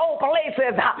those old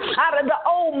places, out of the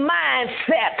old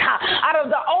mindset, out of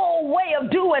the old way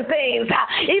of doing things,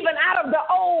 even out of the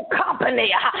old company.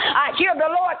 I hear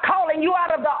the Lord calling you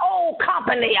out of the old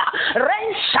company.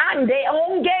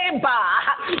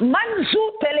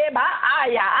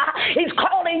 He's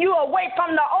calling you away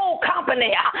from the old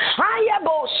company.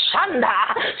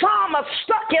 Some are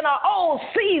stuck in an old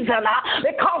season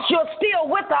because you're still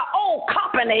with the old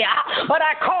company. But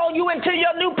I call you into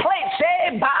your new place.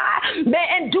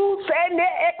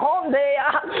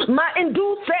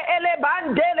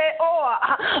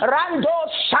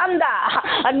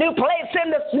 A new place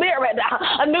in the spirit,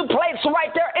 a new place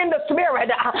right there in the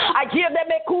spirit. I hear them.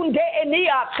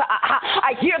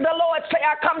 I hear the Lord say,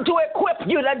 I come to equip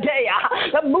you today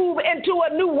to move into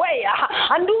a new way.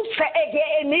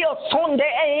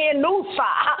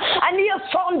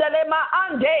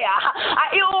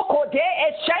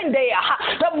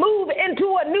 To move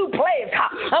into a new place,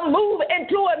 to move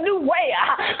into a new way,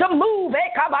 to move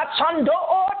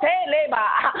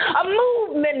a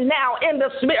movement now in the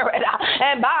spirit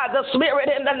and by the Spirit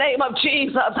in the name of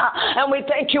Jesus. And we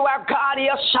thank you, our God,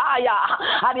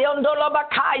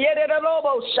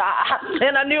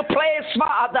 in a new place,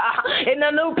 Father, in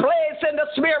a new place in the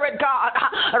Spirit, God.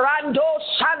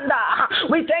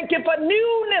 We thank you for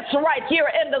newness right here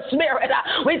in the Spirit.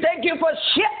 We thank you for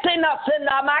shifting us in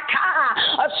a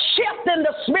shift in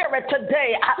the Spirit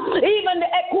today. Even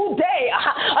a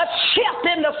shift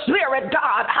in the Spirit,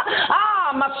 God.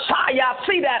 Messiah, I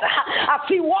see that. I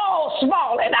see walls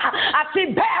falling. I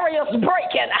see barriers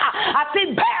breaking. I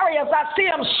see barriers. I see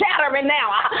them shattering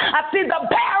now. I see the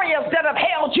barriers that have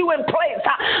held you in place.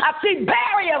 I see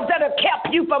barriers that have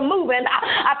kept you from moving.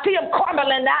 I see them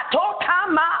crumbling now.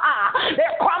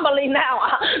 They're crumbling now.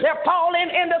 They're falling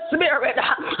in the spirit.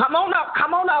 Come on up.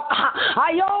 Come on up.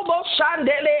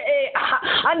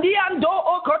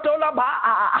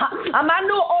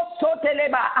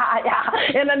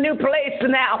 In a new place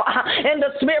now. In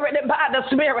the spirit and by the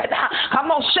spirit.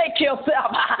 Come on, shake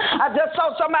yourself. I just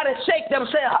saw somebody shake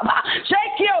themselves.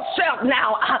 Shake yourself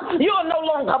now. You are no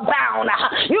longer bound.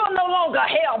 You are no longer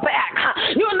held back.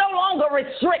 You are no longer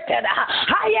restricted.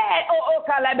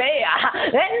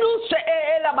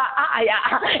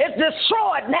 It's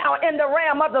destroyed now in the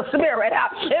realm of the spirit.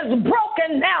 It's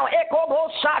broken now. It's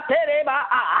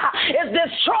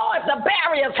destroyed. The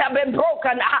barriers have been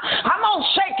broken. Come on,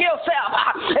 shake yourself.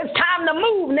 It's time to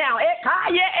move now. It's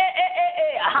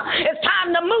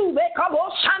time to move.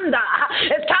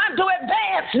 It's time to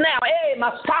advance now.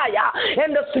 Messiah,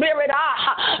 in the spirit.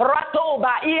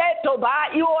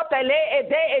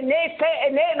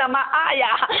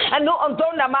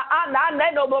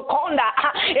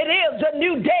 It is a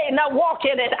new day. Now walk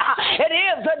in it. It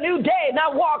is a new day.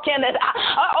 Now walk in it.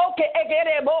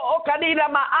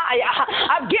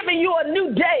 I've given you a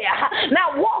new day.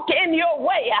 Now walk in your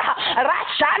way.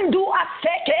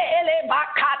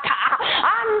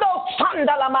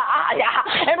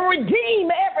 And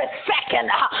redeem every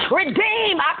second.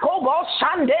 Redeem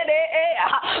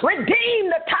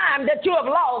the time that you have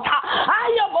lost.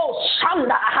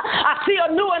 I see a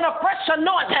new and a fresh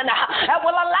anointing that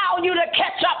will allow you to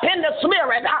catch up in the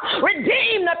spirit.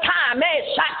 Redeem the time.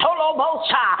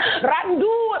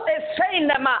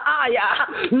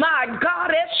 My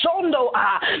God,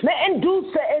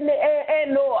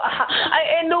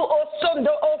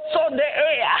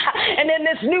 and in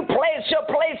this new place, your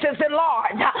place is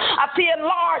enlarged. I see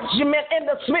enlargement in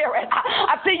the spirit.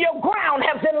 I see your ground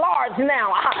has enlarged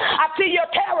now. I see your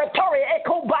territory,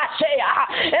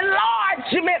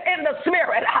 enlargement in the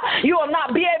spirit. You will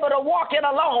not be able to walk it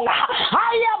alone.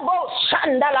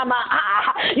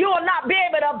 You will not be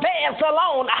able to advance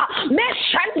alone.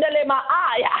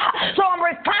 So I'm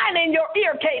refining your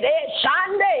ear, Kate.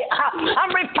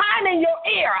 I'm refining your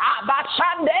ear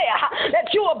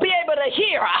that you will be able to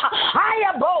hear.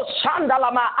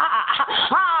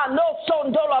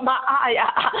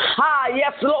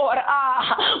 Yes, Lord.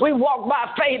 We walk by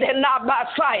faith and not by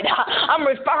sight. I'm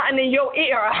refining your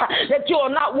ear that you will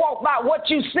not walk by what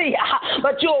you see,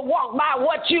 but you will walk by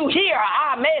what you hear.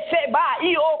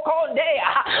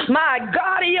 My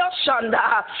God, your son.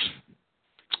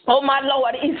 Oh, my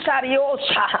Lord, in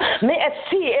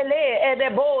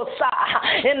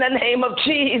the name of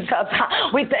Jesus,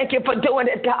 we thank you for doing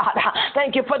it, God.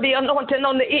 Thank you for the anointing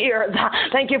on the ears.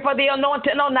 Thank you for the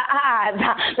anointing on the eyes.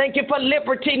 Thank you for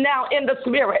liberty now in the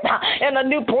spirit. In a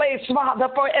new place, Father,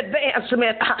 for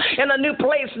advancement. In a new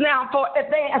place now for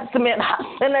advancement.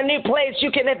 In a new place you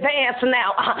can advance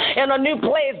now. In a new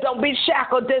place, don't be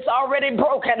shackled. It's already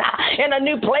broken. In a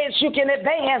new place you can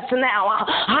advance now.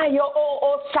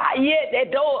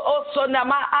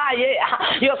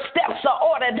 Your steps are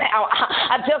ordered now.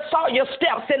 I just saw your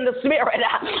steps in the spirit.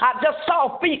 I just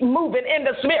saw feet moving in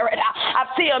the spirit. I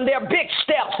see them. They're big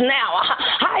steps now.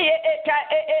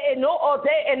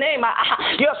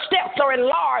 Your steps are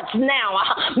enlarged now.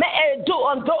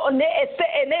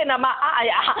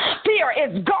 Fear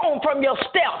is gone from your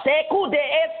steps.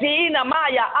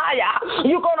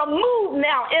 You're going to move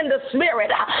now in the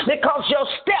spirit because your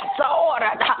steps are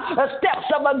ordered. The steps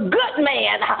of a good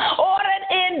man, ordered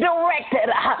and directed.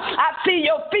 I see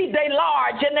your feet, they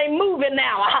large and they moving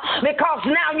now because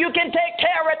now you can take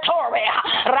territory.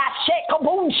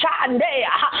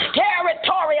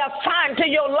 Territory assigned to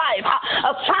your life,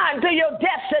 assigned to your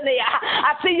destiny.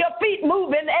 I see your feet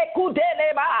moving.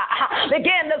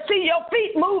 Begin to see your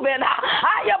feet moving.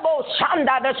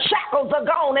 The shackles are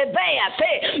gone. Advance.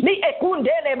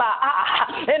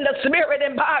 In the spirit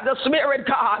and by the spirit,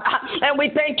 God. And we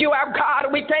thank you, our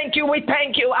God. We thank you. We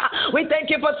thank you. We thank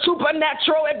you for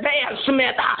supernatural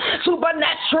advancement,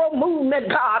 supernatural movement,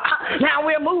 God. Now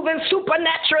we're moving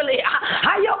supernaturally.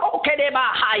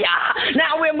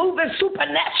 Now we're moving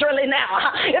supernaturally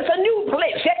now. It's a new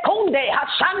place.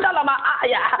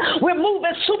 We're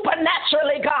moving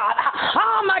supernaturally, God.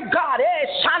 Oh, my God.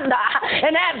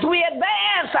 And as we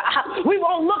advance, we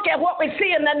won't look at what we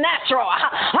see in the natural.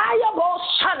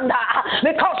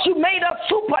 Because you made us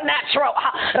supernatural.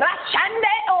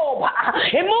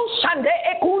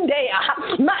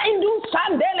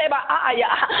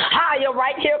 You're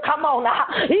right here. Come on.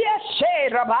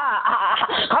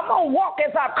 Come on, walk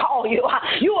as I call you.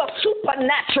 You are a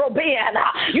supernatural being.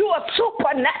 You are a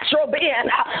supernatural being.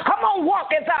 Come on,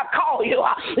 walk as I call you.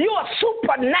 You are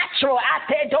supernatural.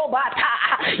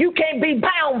 You can't be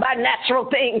bound by natural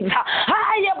things.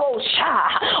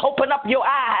 Open up your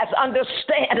eyes,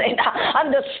 understanding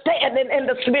in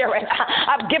the spirit.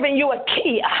 I've given you a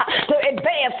key to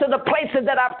advance to the places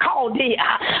that I've called thee.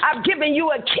 I've given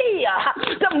you a key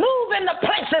to move in the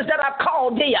places that I've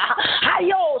called thee.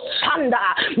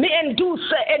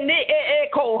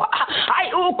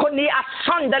 I ukuni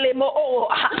asandale mo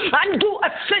andu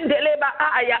asendele ba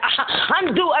aya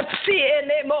andu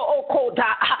asiele mo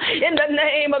okoda in the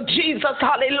name of Jesus.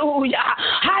 Hallelujah.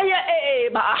 Haya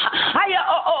eba haya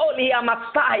olia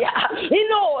Messiah. You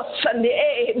know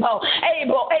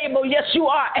able. Yes, you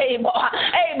are able.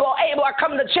 I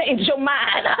come to change your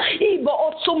mind.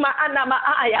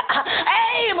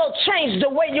 Able change the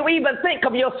way you even think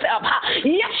of yourself.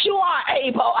 Yes, you are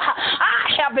able.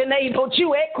 I have enabled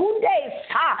you. Able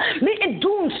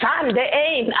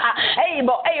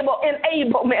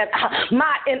enablement.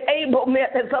 My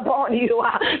enablement is upon you.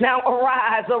 Now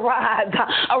arise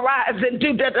and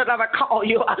do that I call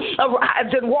you.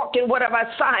 Arise and walk in whatever I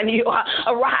assign you.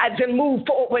 Arise and move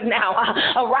forward now.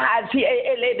 Arise here.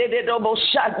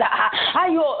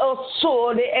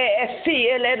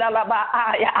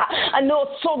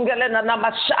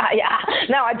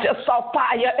 Now I just saw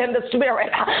fire in the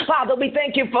spirit. Father, we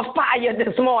thank you for fire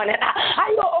this morning.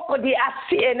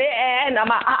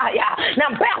 Now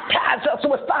baptize us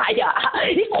with fire.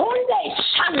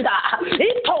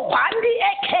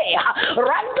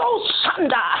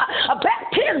 A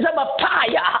baptism of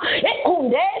fire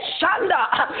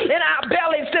in our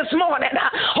bellies this morning.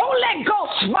 Holy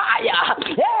Ghost fire.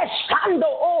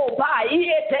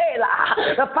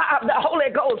 The fire of the Holy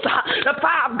Ghost, the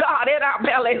fire of God in our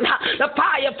bellies, the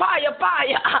fire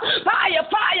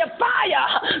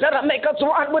that'll make us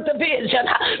run with the vision,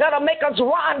 that'll make us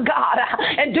run, God,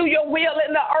 and do your will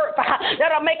in the earth,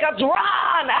 that'll make us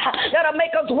run, that'll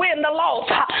make us win the loss.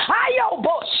 Fire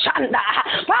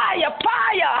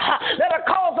that'll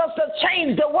cause us to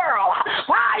change the world.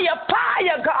 Fire,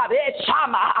 God,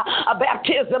 a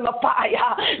baptism of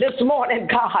fire this morning,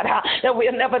 God, that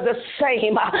we're never the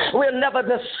same. We're never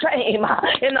the same.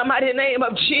 In the mighty name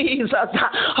of Jesus,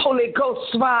 Holy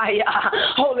Ghost fire,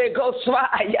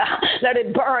 let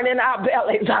it burn in our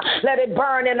bellies. Let it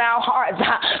burn in our hearts.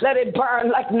 Let it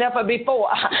burn like never before.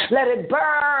 Let it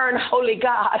burn, Holy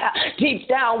God, deep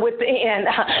down within,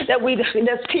 that we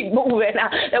just keep moving,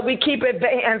 that we keep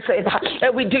advancing,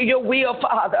 that we do your will,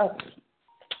 Father,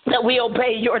 that we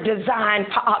obey your design,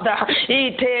 Father.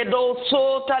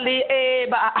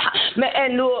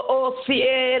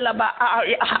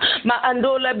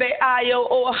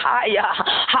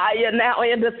 Higher now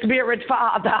in the spirit,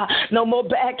 Father. No more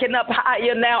backing up.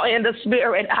 Higher now in the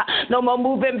spirit. No more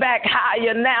moving back.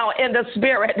 Higher now in the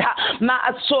spirit.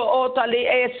 I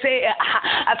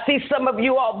see some of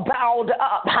you all bowed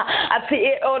up. I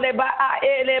see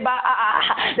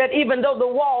that even though the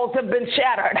walls have been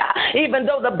shattered, even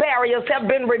though the barriers have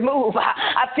been removed,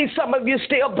 I see some of you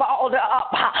still balled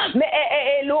up.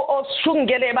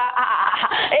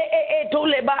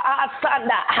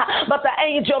 But the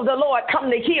angel of the Lord come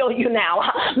to heal you now.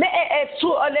 I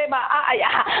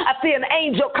see an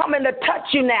angel coming to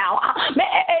touch you now.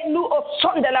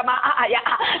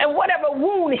 And whatever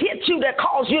wound hit you that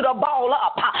caused you to ball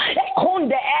up, the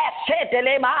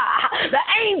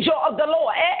angel of the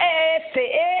Lord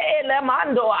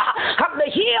come to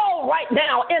heal right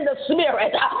now in the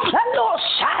spirit.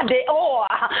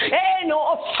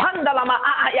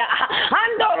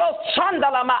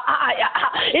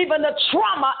 Even the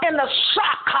trauma and the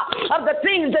shock of the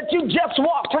things that you just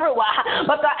walked through.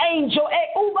 But the angel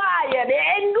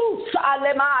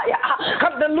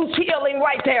come to loose healing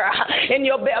right there in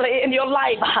your belly, in your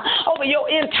life, over your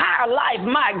entire life,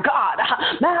 my God.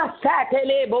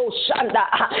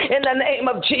 In the name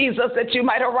of Jesus, that you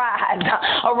might arise.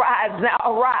 Arise now,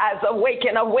 arise,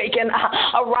 awaken,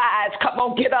 arise. Come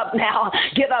on, get up now.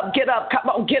 Get up, come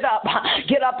on, get up.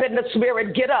 Get up in the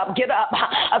spirit, get up.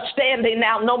 Standing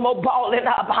now, no more balling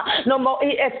up. No more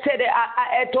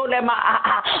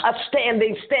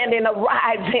standing,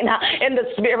 arising in the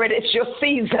spirit. It's your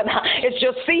season. It's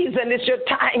your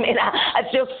timing.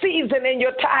 It's your season and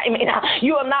your timing.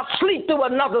 You will not sleep through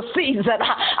another season.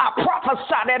 I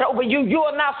prophesy that over you. You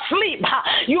will not sleep.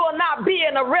 You will not be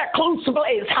in a recluse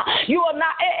place. You will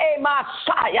not,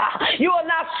 Messiah. You will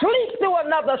not sleep through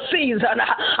another season.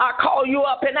 I call you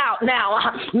up and out now.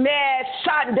 Me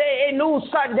Sunday nu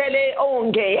Sunday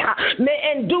onge. Me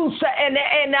endusa and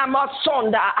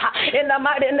amasonda. In the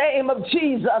mighty name of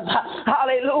Jesus.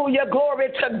 Hallelujah. Glory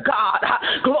to God.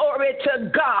 Glory to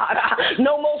God.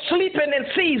 No more sleeping in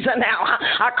season now.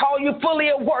 I call you fully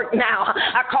at work now.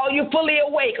 I call you fully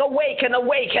awaken,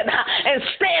 and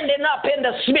standing up in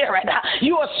the spirit.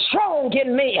 You are strong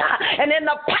in me, and in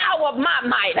the power of my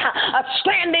might,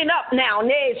 standing up now.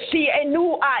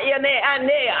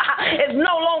 It's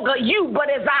no longer you, but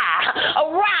it's I.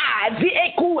 Arise,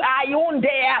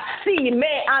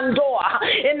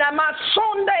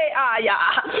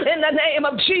 in the name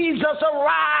of Jesus,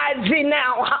 arise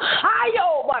now.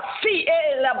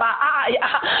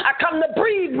 I come to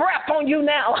breathe breath on you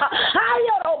now.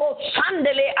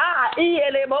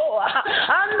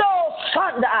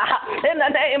 In the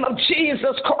name of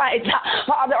Jesus Christ,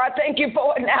 Father, I thank you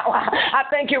for it now. I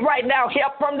thank you right now.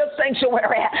 Help from the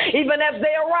sanctuary, even as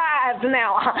they arise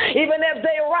now, even as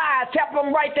they rise, help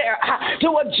them right there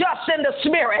to adjust in the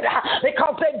spirit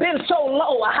because they've been so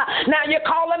low. Now you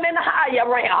call them in the higher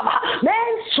realm.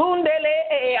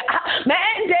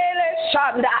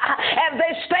 As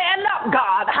they stand up,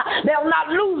 God, they'll not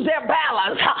lose their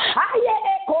balance.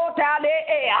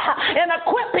 And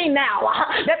equipping now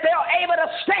that they're able to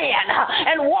stand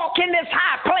and walk in this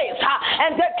high place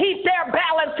and to keep their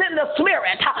balance in the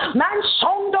spirit.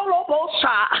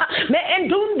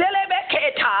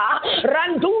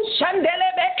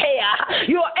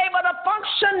 You're able to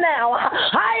function now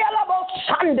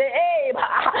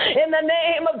in the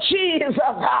name of Jesus.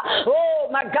 Oh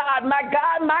my God, my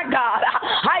God, my God.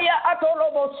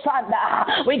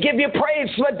 We give you praise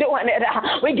for doing it.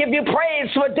 We give you praise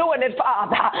for doing it,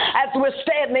 Father. As we're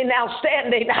standing now,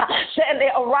 standing,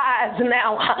 arise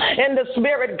now in the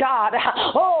spirit, God.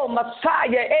 Oh,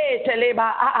 Messiah,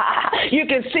 you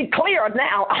can see clear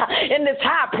now in this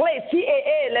high place.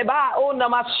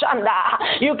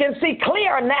 You can see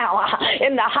clear now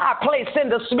in the high place in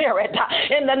the spirit.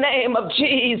 In the name of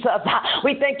Jesus,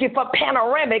 we thank you for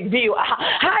panoramic view.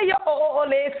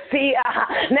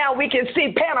 Now we can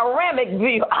see panoramic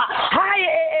view.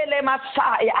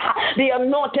 The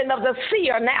anointing of the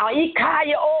seer now. In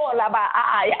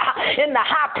the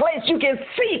high place, you can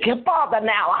see, Father,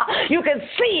 now. You can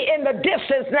see in the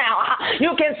distance now.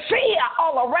 You can see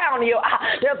all around you.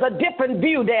 There's a different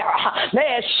view there. In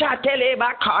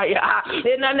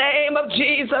the name of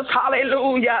Jesus,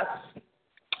 hallelujah.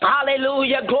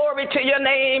 Hallelujah. Glory to your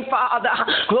name, Father.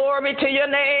 Glory to your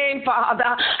name,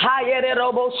 Father.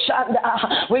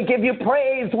 We give you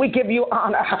praise. We give you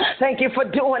honor. Thank you for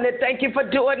doing it. Thank you for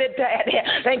doing it, Daddy.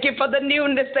 Thank you for the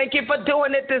newness. Thank you for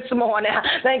doing it this morning.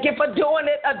 Thank you for doing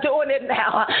it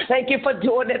now. Thank you for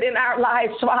doing it in our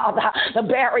lives, Father. The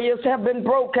barriers have been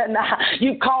broken.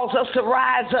 You cause us to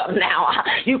rise up now.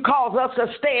 You cause us to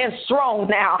stand strong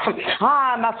now.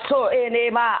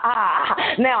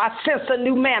 Now I sense a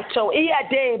new mantle. I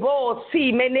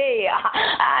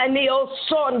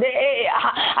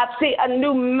see a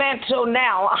new mantle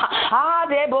now.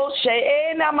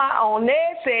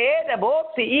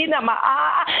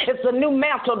 It's a new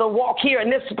mantle to walk here in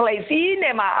this place. It's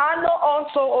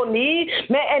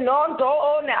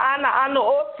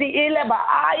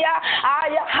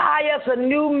a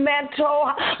new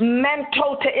mantle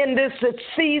to end this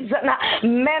season,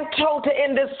 mantle to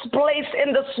end this place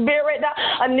in the spirit,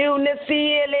 a newness.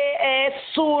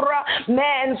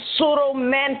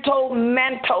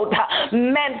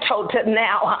 Mantled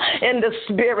now in the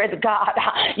spirit, God.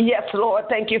 Yes, Lord,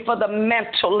 thank you for the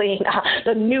mantling,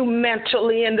 the new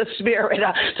mantling in the spirit,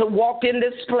 to walk in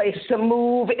this place, to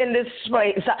move in this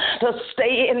place, to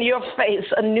stay in your face,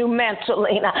 a new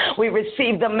mantling. We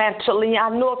receive the mantling.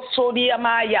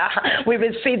 We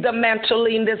receive the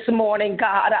mantling this morning,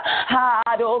 God.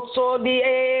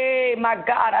 My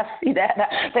God, I see that.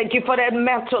 Thank you for that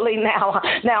mantling now.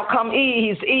 Now come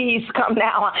ease, come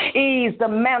now. Ease, the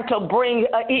mantle bring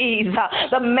ease.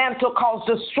 The mantle caused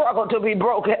the struggle to be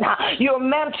broken. You're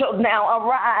mantled now,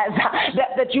 arise.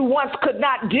 That you once could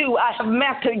not do, I have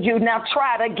mantled you. Now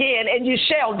try it again and you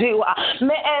shall do.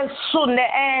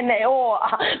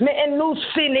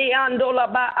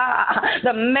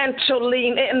 The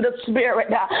mantling in the spirit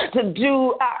to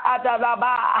do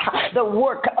the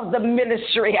work of the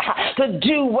ministry, to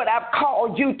do what I've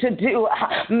called you to do.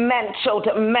 Mantle,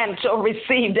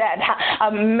 receive that.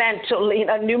 A mantling,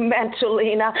 a new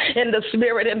mantling in the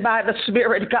spirit and by the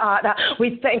spirit, God.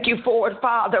 We thank you for it,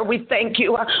 Father. We thank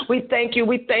you. We thank you,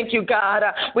 God.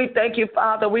 We thank you,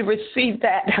 Father. We receive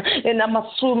that. In the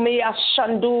Masumi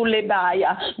Ashandu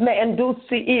Lebaya,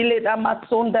 Mendusi Ilida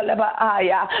Masunda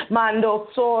Lebaaya, Mando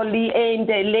Soli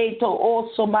Ende Leto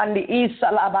also Mandi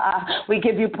Isalaba. We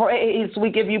give you praise. We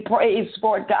give you praise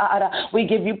for it, God. We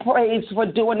give you praise for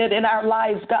doing it in our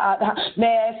lives, God.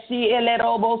 Mercy,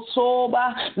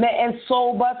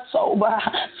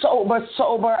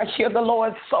 sober. I hear the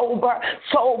Lord sober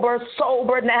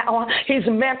now. He's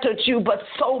mentored you, but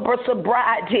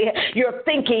sobriety. You're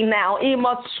thinking now.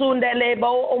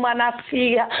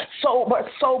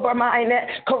 Sober minded,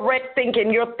 correct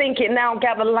thinking. You're thinking now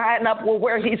got to line up with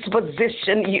where He's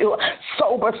positioned you.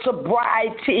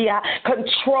 Sobriety. clarity,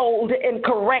 controlled and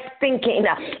correct thinking.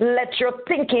 Let your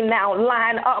thinking now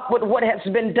line up with what has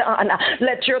been done.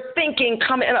 Let your thinking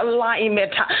come in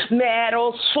alignment.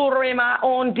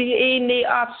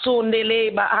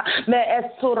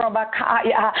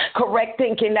 Correct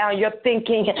thinking now. Your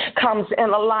thinking comes in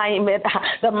alignment.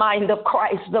 The mind of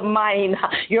Christ, the mind.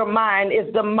 Your mind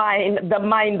is the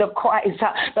mind of Christ.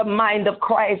 The mind of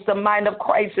Christ. The mind of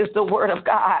Christ is the word of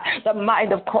God. The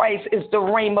mind of Christ is the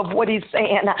realm of what he's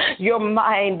saying. Your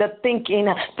mind, the thinking,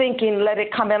 let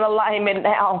it come in alignment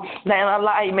now.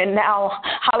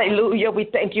 Hallelujah. We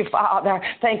thank you, Father.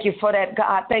 Thank you for that,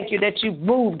 God. Thank you that you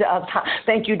moved us.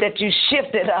 Thank you that you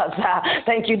shifted us.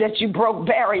 Thank you that you broke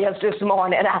barriers this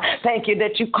morning. Thank you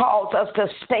that you caused us to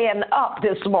stand up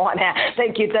this morning.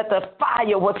 Thank you that the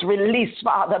fire was released,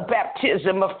 Father,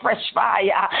 baptism of fresh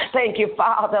fire. Thank you,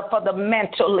 Father, for the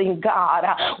mantling, God.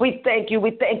 We thank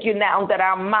you now that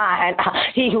our mind,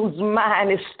 he whose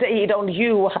mind is stayed on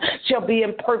you, shall be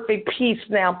in perfect peace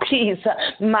now. Peace,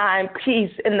 mind,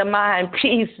 peace in the mind.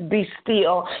 Peace, be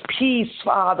still. Peace,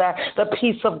 Father, the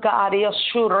peace of God.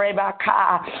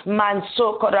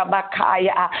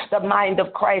 The mind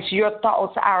of Christ, your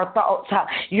thoughts, our thoughts,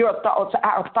 your thoughts,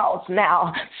 our thoughts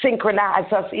now.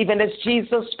 Synchronize us, even as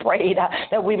Jesus prayed,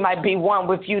 that we might be one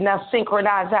with you. Now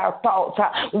synchronize our thoughts,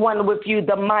 one with you,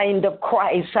 the mind of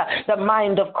Christ,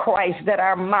 that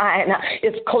our mind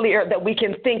is clear, that we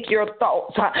can think your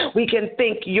thoughts. We can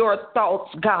think your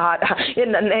thoughts, God,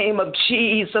 in the name of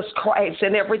Jesus Christ.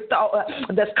 And every thought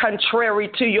that's contrary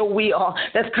to your will,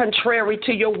 that's contrary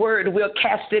to your word, we'll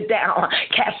cast it down,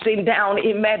 casting down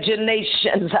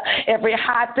imaginations, every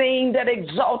high thing that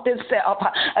exalts itself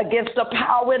against the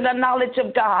power and the knowledge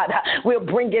of God, we'll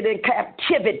bring it in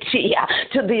captivity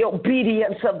to the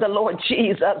obedience of the Lord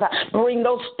Jesus. Bring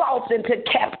those thoughts into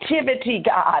captivity,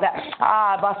 God.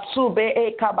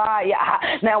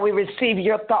 Now we receive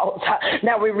your thoughts.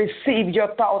 Now we receive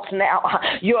your thoughts now.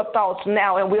 Your thoughts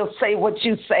now, and we'll say what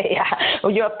you say.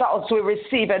 Your thoughts we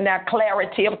receive, and now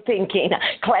clarity of thinking.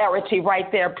 Clarity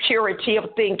right there. Purity of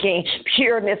thinking.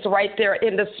 Pureness right there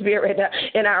in the spirit,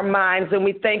 in our minds, and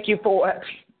we thank you for it.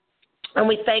 And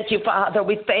we thank you, Father.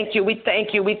 We thank you. We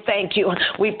thank you. We thank you.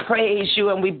 We praise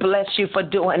you and we bless you for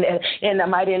doing it. In the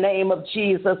mighty name of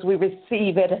Jesus, we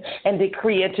receive it and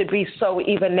decree it to be so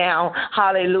even now.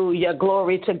 Hallelujah.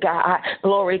 Glory to God.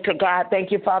 Glory to God.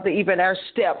 Thank you, Father. Even our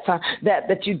steps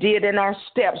that you did in our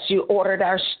steps, you ordered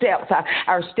our steps.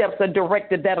 Our steps are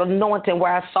directed, that anointing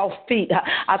where I saw feet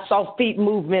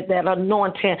movement, that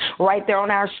anointing right there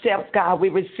on our steps, God. We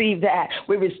receive that.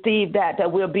 We receive that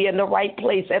we'll be in the right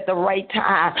place at the right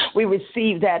time. We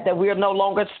receive that we're no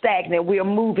longer stagnant. We are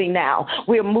moving now.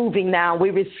 We are moving now. We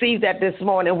receive that this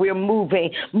morning. We're moving.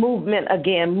 Movement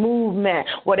again. Movement.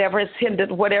 Whatever is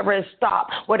hindered, whatever is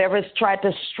stopped, whatever is tried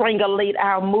to strangulate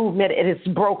our movement, it is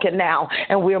broken now.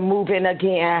 And we're moving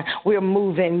again. We're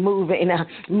moving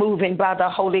by the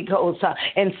Holy Ghost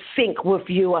in sync with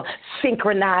you,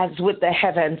 synchronized with the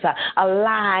heavens,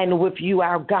 align with you,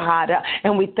 our God.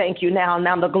 And we thank you now.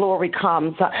 Now the glory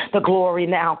comes. The glory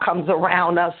now comes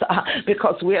around us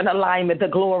because we're in alignment. The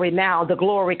glory now, the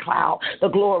glory cloud, the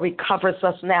glory covers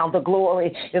us now. The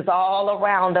glory is all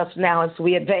around us now as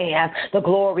we advance. The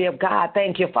glory of God,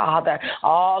 thank you, Father,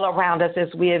 all around us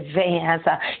as we advance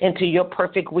into your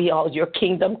perfect will. Your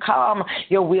kingdom come,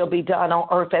 your will be done on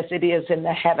earth as it is in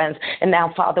the heavens. And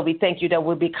now, Father, we thank you that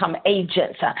we become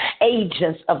agents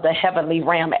of the heavenly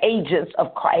realm, agents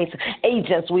of Christ,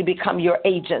 agents. We become your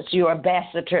agents, your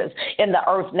ambassadors in the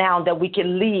earth now, that we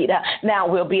can lead. Now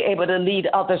we'll be able to lead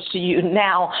others to you.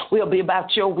 Now we'll be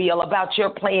about your will, about your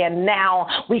plan. Now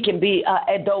we can be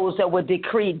those that will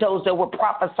decree, those that will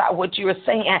prophesy what you are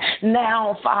saying.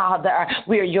 Now, Father,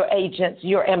 we're your agents,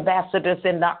 your ambassadors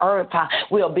in the earth.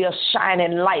 We'll be a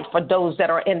shining light for those that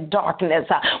are in darkness.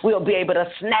 We'll be able to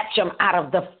snatch them out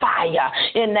of the fire.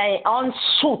 In the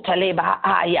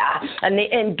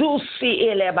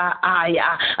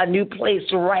a new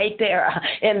place right there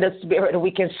in the spirit.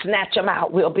 We can snatch them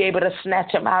out. We'll be able to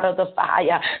snatch them out of the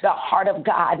fire. The heart of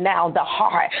God now, the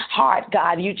heart,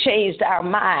 God. You changed our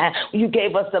mind. You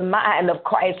gave us the mind of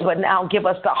Christ, but now give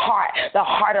us the heart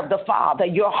of the Father.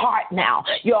 Your heart now.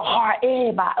 Your heart.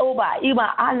 Your heart.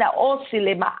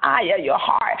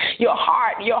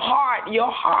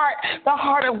 The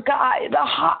heart of God. The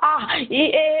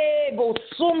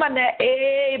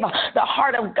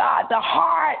heart of God.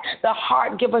 The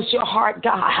heart. Give us your heart,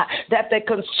 God, that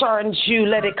concerns you.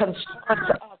 Let it concern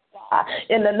us.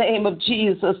 In the name of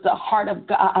Jesus, the heart of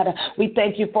God. We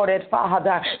thank you for that,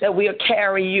 Father, that we'll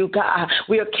carry you, God.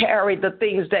 We'll carry the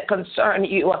things that concern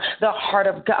you, the heart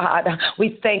of God.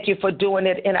 We thank you for doing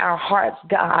it in our hearts,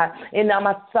 God.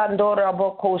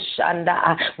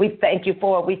 We thank you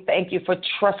for it. We thank you for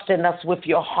trusting us with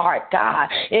your heart, God.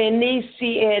 We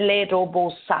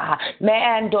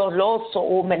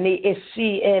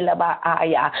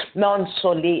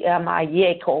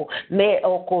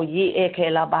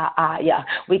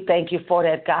thank you for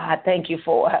that, God. Thank you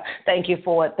for it. Thank you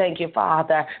for it. Thank you,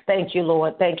 Father. Thank you,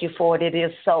 Lord. Thank you for it. It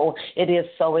is so. It is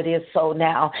so. It is so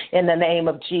now. In the name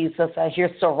of Jesus, I hear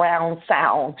surround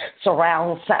sound,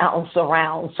 surround sound,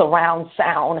 surround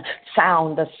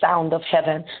sound, the sound of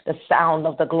heaven, the sound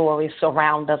of the glory.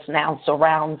 Surround us now.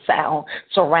 Surround sound,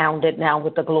 surrounded now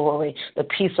with the glory. The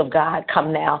peace of God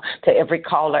come now to every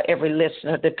caller, every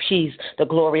listener. The peace, the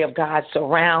glory of God,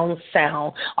 surround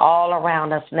sound all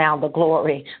around us now. The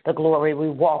glory, we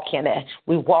walk in it.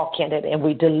 We walk in it and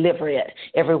we deliver it.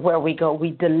 Everywhere we go,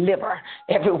 we deliver.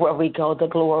 Everywhere we go, the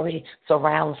glory,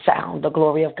 surround sound, the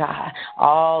glory of God,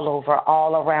 all over,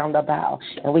 all around about.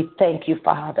 And we thank you,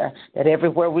 Father, that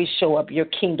everywhere we show up, your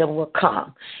kingdom will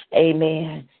come.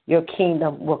 Amen. Your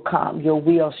kingdom will come. Your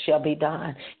will shall be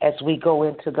done as we go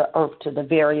into the earth to the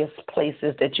various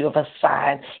places that you have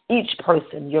assigned. Each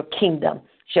person, your kingdom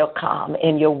shall come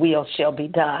and your will shall be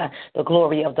done. The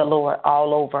glory of the Lord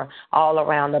all over, all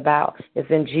around about. It's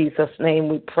in Jesus' name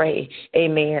we pray.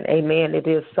 Amen. Amen. It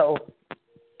is so.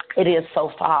 It is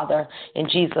so, Father. In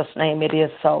Jesus' name it is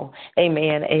so.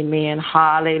 Amen. Amen.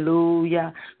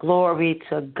 Hallelujah. Glory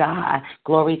to God.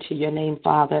 Glory to your name,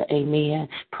 Father. Amen.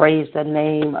 Praise the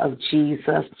name of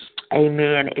Jesus.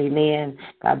 Amen. Amen.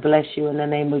 God bless you in the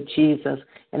name of Jesus.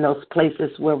 In those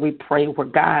places where we pray, where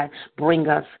God bring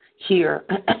us here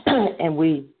and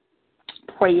we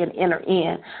pray and enter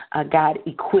in, God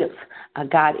equips,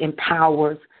 God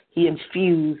empowers, He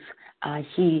infuses,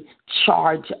 He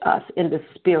charge us in the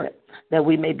spirit that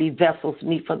we may be vessels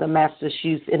meet for the Master's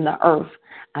use in the earth,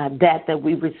 that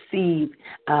we receive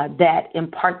that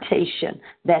impartation,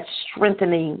 that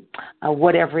strengthening,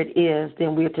 whatever it is,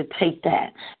 then we're to take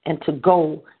that and to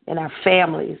go in our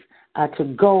families, to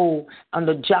go on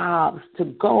the jobs, to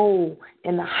go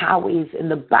in the highways, in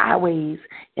the byways,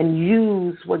 and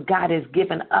use what God has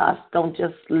given us. Don't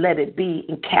just let it be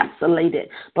encapsulated,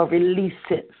 but release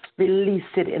it. Release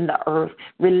it in the earth.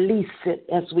 Release it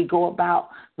as we go about.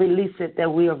 Release it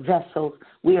that we are vessels.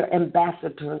 We are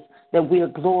ambassadors, that we are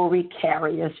glory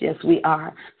carriers. Yes, we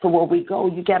are. So where we go,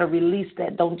 you got to release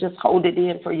that. Don't just hold it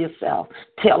in for yourself.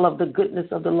 Tell of the goodness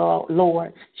of the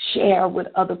Lord. Share with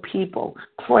other people.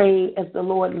 Pray as the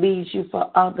Lord leads you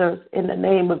for others in the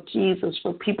name of Jesus,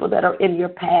 for people that are in your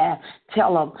path.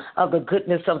 Tell them of the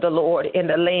goodness of the Lord in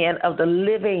the land of the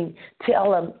living.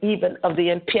 Tell them even of the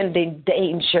impending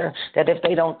danger that if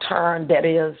they don't turn, that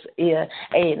is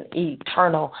an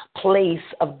eternal place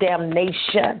of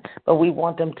damnation. But we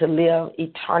want them to live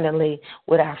eternally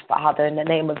with our Father in the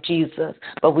name of Jesus.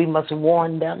 But we must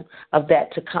warn them of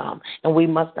that to come. And we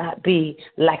must not be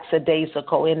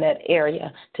lackadaisical in that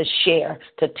area to share,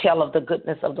 to tell of the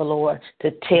goodness of the Lord,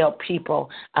 to tell people,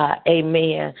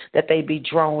 amen, that they be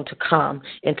drawn to come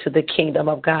into the kingdom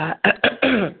of God.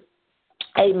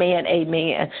 Amen,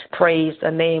 amen. Praise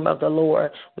the name of the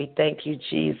Lord. We thank you,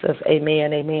 Jesus.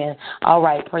 Amen, amen. All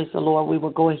right, praise the Lord. We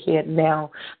will go ahead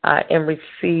now and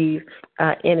receive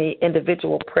any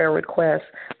individual prayer requests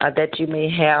that you may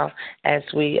have as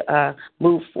we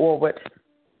move forward.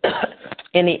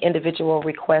 Any individual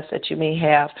requests that you may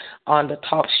have on the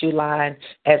TalkShoe line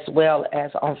as well as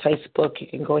on Facebook, you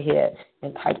can go ahead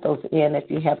and type those in if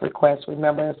you have requests.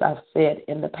 Remember, as I've said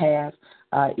in the past,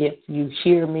 if you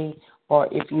hear me or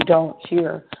if you don't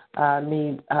hear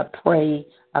me pray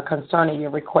concerning your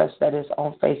request that is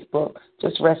on Facebook,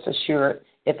 just rest assured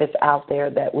if it's out there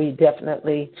that we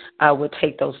definitely would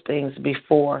take those things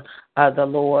before the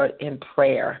Lord in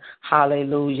prayer.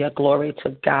 Hallelujah. Glory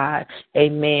to God.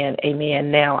 Amen.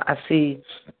 Amen. Now I see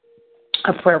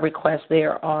a prayer request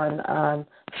there on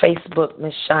Facebook,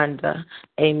 Ms. Shonda.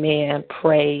 Amen.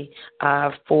 Pray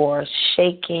for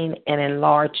shaking and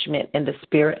enlargement in the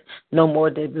spirit. No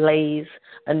more delays.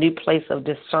 A new place of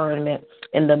discernment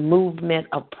in the movement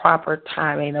of proper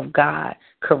timing of God.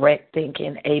 Correct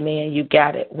thinking. Amen. You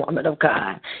got it, woman of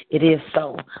God. It is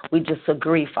so. We just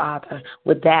agree, Father,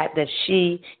 with that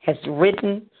she has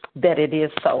written, that it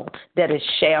is so, that it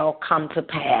shall come to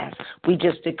pass. We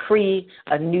just decree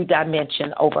a new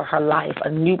dimension over her life, a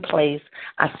new place.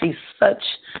 I see such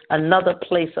another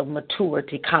place of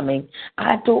maturity coming.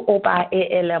 I do in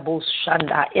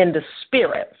the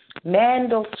spirit.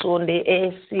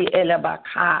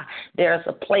 There's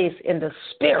a place in the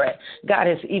spirit. God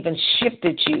has even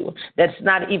shifted you that's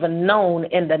not even known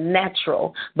in the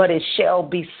natural, but it shall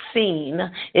be seen,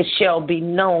 it shall be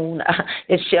known,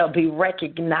 it shall be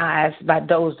recognized by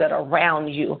those that are around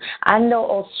you. I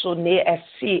know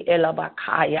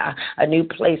a new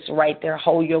place right there.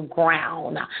 Hold your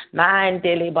ground.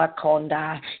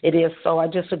 It is so. I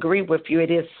just agree with you.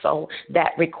 It is so.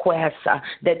 That request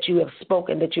that you have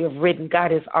spoken, that you have written,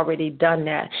 God has already done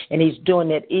that, and He's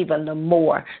doing it even the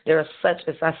more. There is such,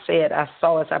 as I said, I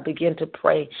saw as I begin to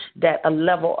pray, that a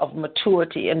level of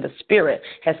maturity in the spirit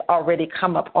has already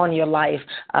come up on your life,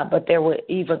 but there will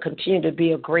even continue to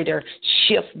be a greater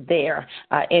shift there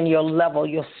in your level,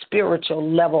 your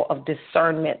spiritual level of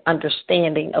discernment,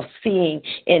 understanding, of seeing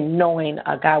and knowing.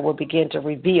 God will begin to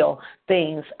reveal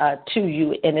things to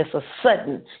you, and it's a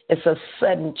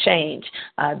sudden change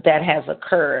that has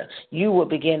occurred. You will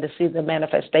begin to see the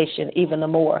manifestation even the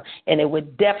more, and it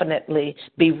would definitely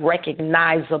be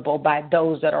recognizable by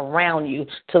those that are around you,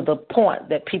 to the point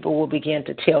that people will begin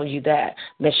to tell you that.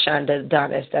 Miss Shonda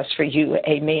Donis, that's for you.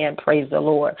 Amen. Praise the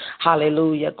Lord.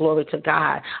 Hallelujah. Glory to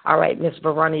God. All right, Miss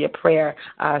Veronica, prayer.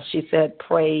 She said,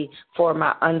 pray for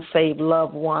my unsaved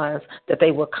loved ones, that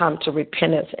they will come to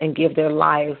repentance and give their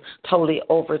lives totally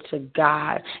over to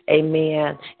God.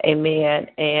 Amen. Amen.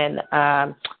 And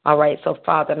all right, so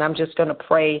Father, and I'm just going to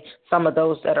pray some of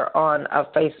those that are on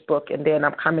Facebook, and then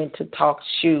I'm coming to Talk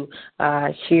Shoe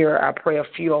here. I pray a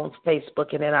few on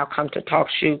Facebook, and then I'll come to Talk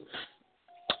Shoe.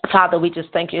 Father, we just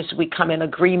thank you as we come in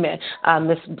agreement,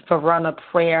 Miss Verona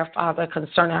prayer, Father,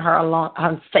 concerning her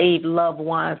unsaved loved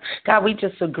ones. God, we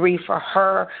just agree for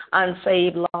her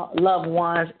unsaved loved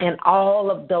ones and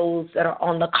all of those that are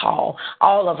on the call,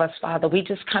 all of us, Father. We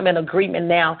just come in agreement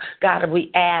now, God, and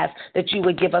we ask that you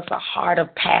would give us a heart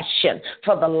of passion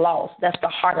for the lost. That's the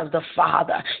heart of the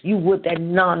Father. You would that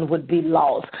none would be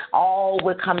lost. All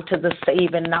would come to the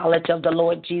saving knowledge of the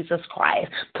Lord Jesus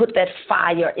Christ. Put that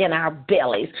fire in our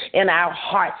bellies, in our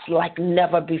hearts like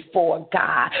never before,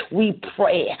 God. We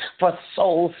pray for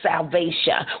soul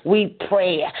salvation. We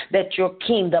pray that your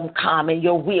kingdom come and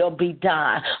your will be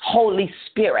done. Holy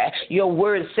Spirit, your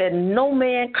word said no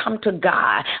man come to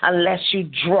God unless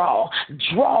you draw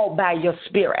by your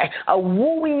spirit. A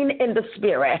wooing in the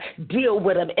spirit. Deal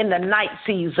with them in the night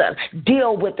season.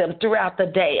 Deal with them throughout the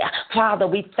day. Father,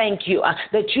 we thank you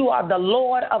that you are the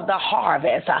Lord of the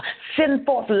harvest. Send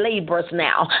forth laborers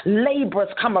now. Laborers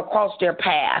come across their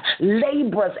path.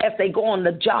 Laborers as they go on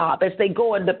the job, as they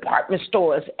go in department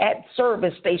stores, at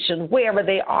service stations, wherever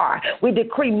they are. We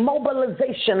decree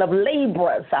mobilization of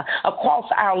laborers across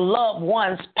our loved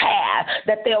ones' path,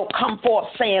 that they'll come forth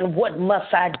saying, what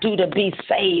must I do to be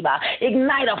saved?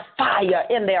 Ignite a fire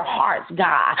in their hearts,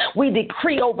 God. We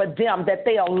decree over them that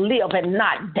they'll live and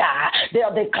not die.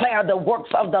 They'll declare the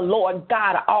works of the Lord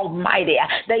God Almighty.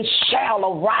 They shall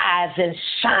arise and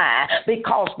shine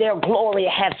because their glory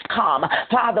has come.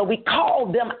 Father, we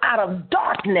call them out of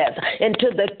darkness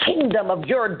into the kingdom of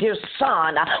your dear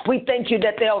Son. We thank you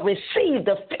that they'll receive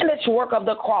the finished work of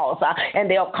the cross, and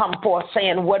they'll come forth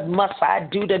saying, what must I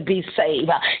do to be saved?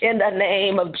 In the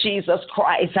name of Jesus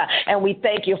Christ. And we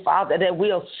thank you, Father, that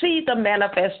we'll see the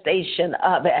manifestation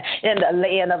of it in the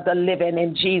land of the living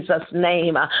in Jesus'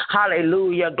 name.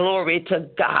 Hallelujah. Glory to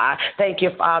God. Thank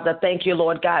you, Father. Thank you,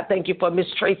 Lord God. Thank you for Miss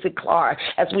Tracy Clark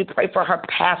as we pray for her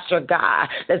pastor, God,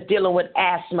 that's dealing with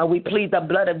asthma. We plead the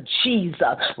blood of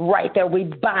Jesus right there. We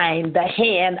bind the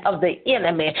hand of the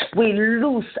enemy. We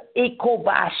loose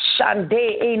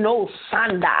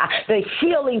the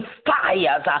healing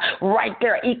fires right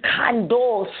there.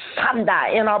 Ikando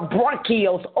sanda in our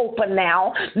bronchioles open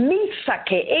now.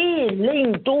 Misake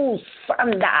lindu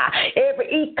sanda.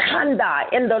 Every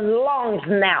ikanda in the lungs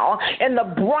now, in the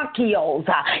bronchioles,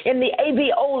 in the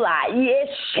alveoli, yes,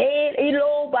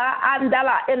 iloba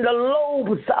andala, in the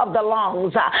lobes of the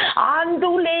lungs.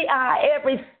 Andule,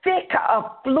 every thick of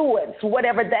fluids,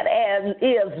 whatever that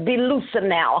is, be loosened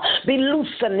now. Be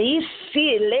loosened. The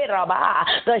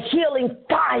healing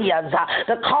fires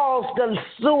that cause the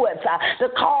fluids,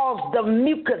 that cause the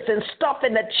mucus and stuff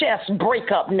in the chest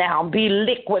break up now. Be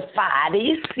liquefied.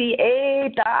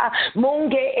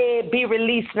 Be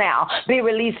released now. Be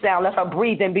released now. Let her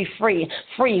breathe and be free.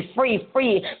 Free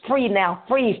now.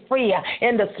 Free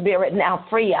in the spirit now.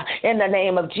 Free in the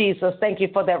name of Jesus. Thank you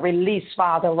for that release,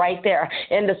 Father, right there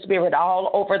in the spirit, all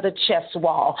over the chest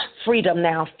wall. Freedom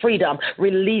now. Freedom.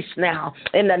 Release now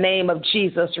in the name of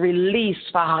Jesus. Release peace,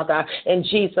 Father, in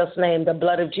Jesus' name. The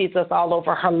blood of Jesus all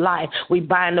over her life. We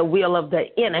bind the will of the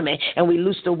enemy and we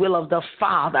loose the will of the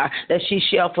Father, that she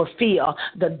shall fulfill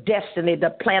the destiny,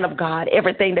 the plan of God,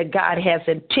 everything that God has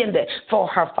intended for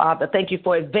her, Father. Thank you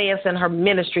for advancing her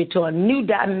ministry to a new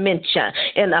dimension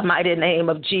in the mighty name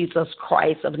of Jesus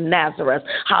Christ of Nazareth.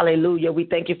 Hallelujah. We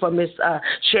thank you for Miss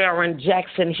Sharon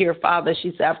Jackson here, Father.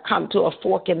 She said, I've come to a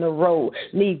fork in the road,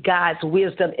 need God's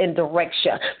wisdom and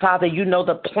direction. Father, you know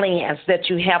the plans that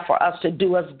you have for us to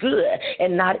do us good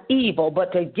and not evil,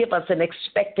 but to give us an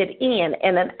expected end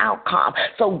and an outcome.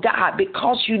 So, God,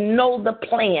 because you know the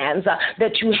plans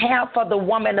that you have for the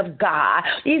woman of God,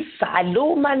 in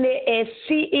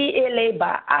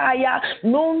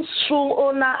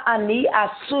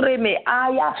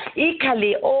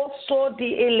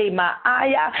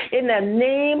the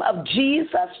name of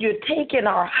Jesus, you're taking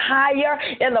our higher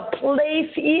in a place,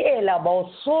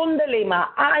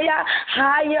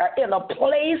 higher in a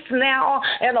place now,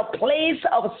 in a place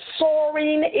of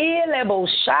soaring, in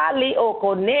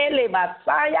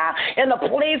a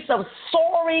place of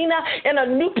soaring, in a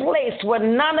new place where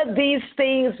none of these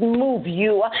things move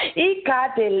you. You'll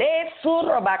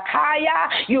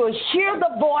hear the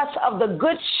voice of the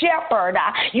good shepherd.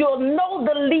 You'll know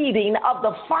the leading of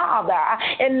the Father,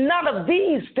 and none of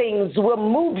these things will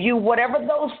move you, whatever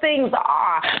those things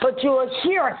are, but you will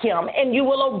hear him and you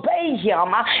will obey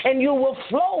him and you will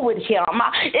flow with him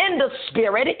in the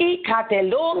spirit.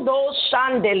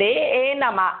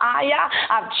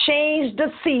 I've changed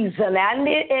the season, and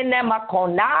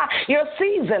your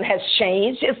season has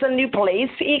changed. It's a new place.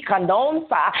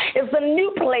 It's a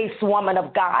new place, woman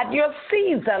of God. Your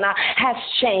season has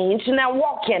changed. Now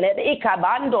walk in it.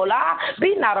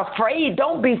 Be not afraid.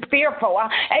 Don't be fearful.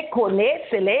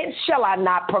 Shall I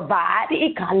not provide?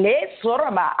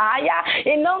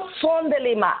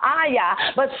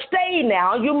 But stay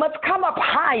now. You must come up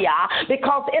higher,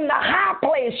 because in the high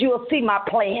place you'll see my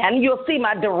plan. You'll see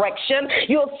my direction.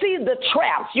 You'll see the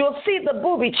traps. You'll see the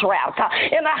booby traps.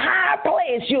 In a high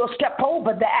place you'll step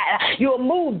over that. You'll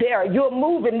move there. You'll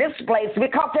move in this place,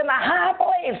 because in a high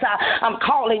place I'm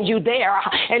calling you there,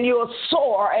 and you'll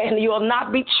soar and you'll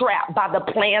not be trapped by the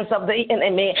plans of the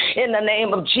enemy in the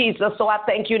name of Jesus. So I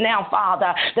thank you now,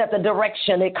 Father, that the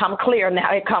direction, it comes clear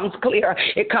now. It comes clear.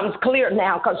 It comes clear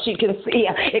now because she can see.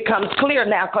 It comes clear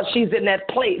now because she's in that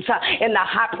place, in the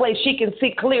high place. She can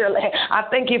see clearly. I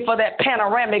thank you for that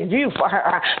panoramic view for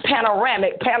her.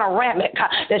 Panoramic,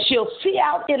 that she'll see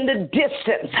out in the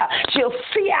distance. She'll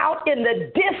see out in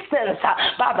the distance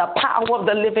by the power of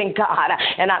the living God.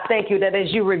 And I thank you that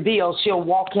as you reveal, she'll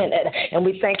walk in it. And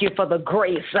we thank you for the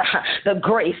grace to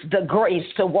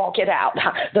walk it out.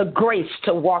 The grace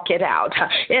to walk it out.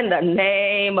 In the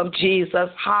name of Jesus.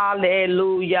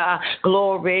 Hallelujah.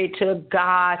 Glory to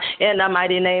God. In the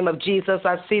mighty name of Jesus.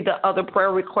 I see the other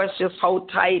prayer requests. Just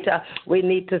hold tight. We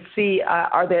need to see,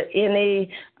 are there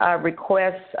any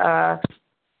requests on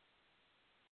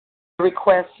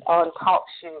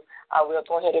TalkShoe? We'll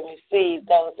go ahead and receive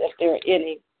those if there are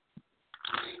any.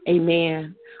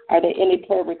 Amen. Are there any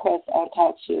prayer requests on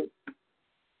TalkShoe?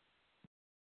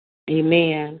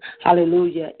 Amen.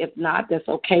 Hallelujah. If not, that's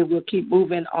okay. We'll keep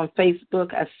moving on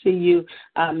Facebook. I see you,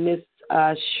 Miss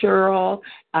Cheryl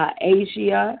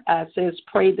Asia says,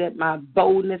 pray that my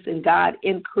boldness in God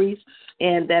increase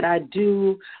and that I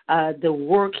do the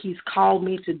work he's called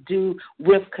me to do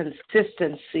with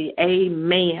consistency.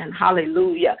 Amen.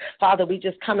 Hallelujah. Father, we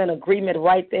just come in agreement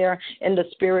right there in the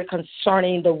spirit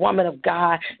concerning the woman of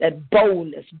God, that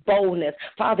boldness.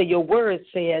 Father, your word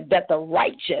said that the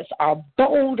righteous are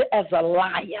bold as a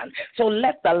lion. So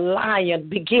let the lion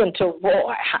begin to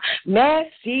roar.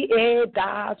 Let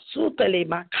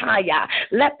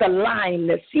the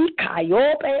lioness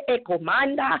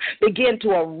begin to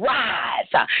arise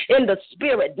in the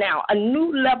spirit now. A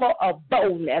new level of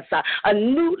boldness, a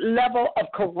new level of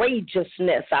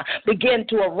courageousness begin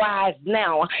to arise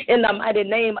now in the mighty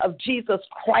name of Jesus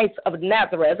Christ of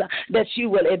Nazareth, that you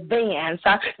will advance,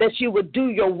 that you will do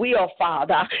your will,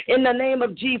 Father. In the name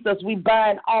of Jesus, we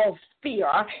bind all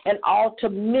fear and all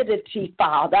timidity,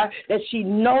 Father, that she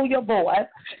know your voice,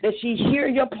 that she hear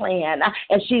your plan,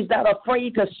 and she's not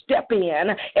afraid to step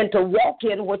in and to walk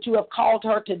in what you have called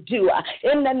her to do.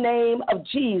 In the name of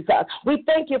Jesus, we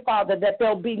thank you, Father, that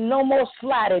there'll be no more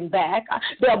sliding back.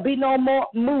 There'll be no more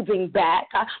moving back.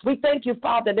 We thank you,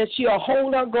 Father, that she'll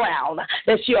hold her ground,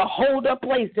 that she'll hold her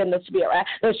place in the spirit,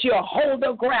 that she'll hold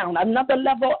her ground. Another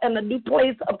level and a new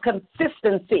place of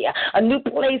consistency, a new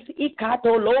place,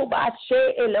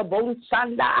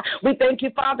 We thank you,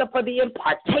 Father, for the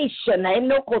impartation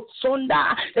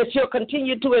that she'll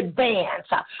continue to advance.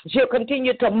 She'll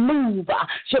continue to move.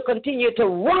 She'll continue to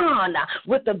run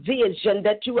with the vision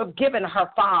that you have given her,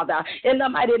 Father. In the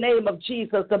mighty name of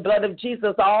Jesus, the blood of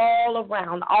Jesus all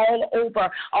around, all over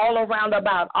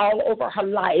her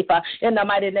life. In the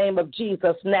mighty name of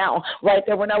Jesus. Now, right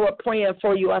there, when I was praying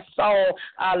for you, I saw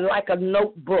like a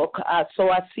notebook. So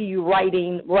I see you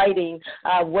writing,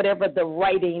 whatever the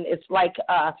writing is like.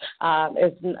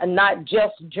 It's not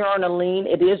just journaling.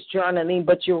 It is journaling,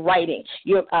 but you're writing.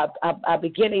 You're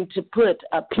beginning to put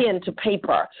a pen to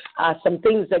paper, some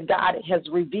things that God has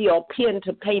revealed, pen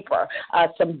to paper,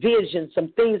 some visions,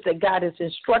 some things that God has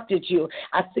instructed you.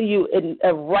 I see you in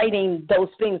writing those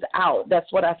things out.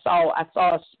 That's what I saw. I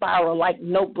saw a spiral-like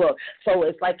notebook. So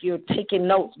it's like you're taking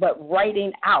notes, but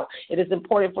writing out. It is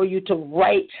important for you to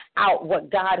write out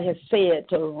what God has said,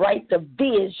 to write the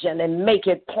vision and make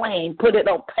it plain, put it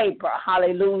on paper.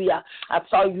 Hallelujah. I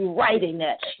saw you writing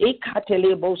it.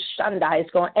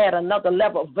 It's going to add another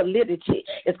level of validity.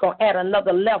 It's going to add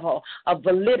another level of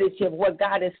validity of what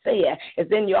God has said.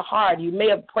 It's in your heart. You may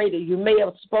have prayed it. You may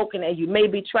have spoken it. You may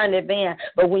be trying to advance.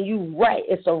 But when you write,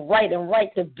 it's a write and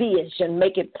write the vision.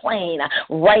 Make it plain.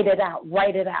 Write it out.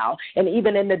 Write it out. And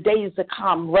even in the days to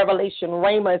come, revelation,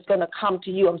 rhema is going to come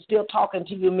to you. I'm still talking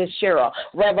to you, Miss Cheryl.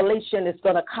 Revelation is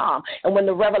going to come. And when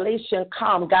the revelation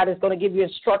comes, God is going to give you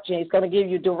instruction. He's going to give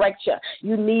you direction.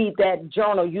 You need that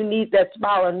journal. You need that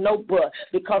spiral notebook,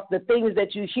 because the things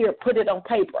that you hear, put it on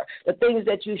paper. The things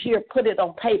that you hear, put it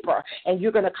on paper. And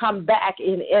you're going to come back,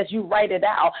 and as you write it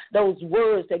out, those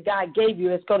words that God gave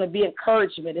you, it's going to be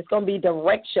encouragement. It's going to be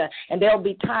direction. And there'll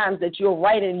be times that you'll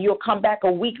write and you'll come back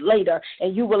a week later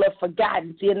and you will have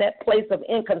forgotten. See, in that place of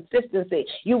inconsistency,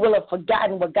 you will have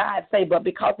forgotten what God said, but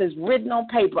because it's written on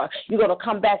paper, you're going to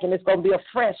come back and it's going to be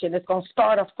afresh and it's going to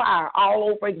start a fire all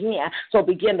over again. So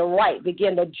begin to write,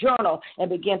 begin to journal, and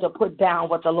begin to put down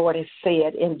what the Lord has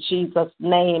said in Jesus'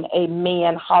 name.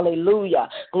 Amen. Hallelujah.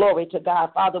 Glory to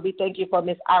God. Father, we thank you for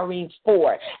Miss Irene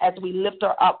Ford. As we lift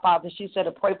her up, Father, she said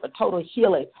to pray for total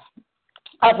healing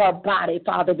of her body,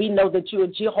 Father. We know that you are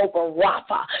Jehovah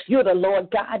Rapha. You're the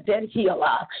Lord God that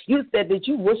healer. You said that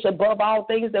you wish above all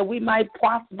things that we might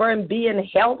prosper and be in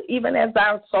health, even as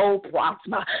our soul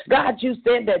prosper. God, you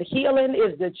said that healing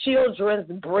is the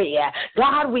children's bread.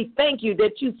 God, we thank you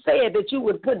that you said that you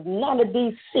would put none of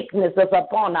these sicknesses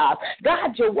upon us.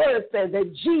 God, your word says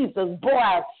that Jesus bore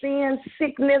our sin,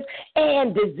 sickness,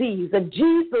 and disease. If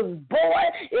Jesus bore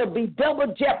it, it'll be double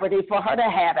jeopardy for her to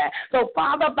have it. So,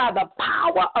 Father, by the power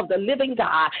of the living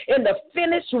God, in the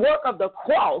finished work of the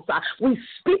cross, we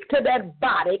speak to that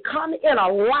body, come in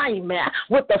alignment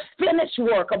with the finished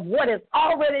work of what has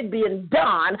already been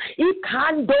done.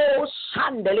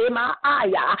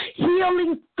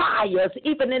 Healing fires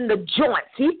even in the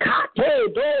joints.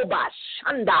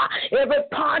 Every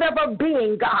part of her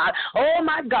being, God. Oh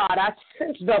my God, I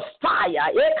sense the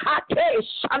fire.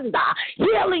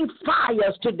 Healing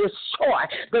fires to destroy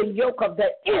the yoke of the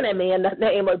enemy in the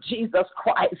name of Jesus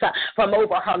Christ, from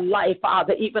over her life,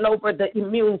 Father, even over the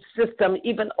immune system,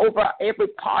 even over every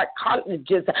part,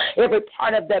 cartilages, every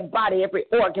part of that body, every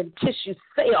organ, tissue,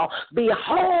 cell, be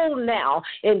whole now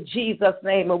in Jesus'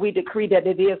 name. And we decree that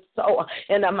it is so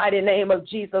in the mighty name of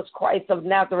Jesus Christ of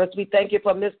Nazareth. We thank you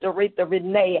for Miss Doretha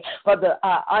Renee, for the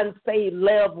unsaved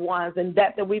loved ones, and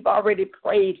that we've already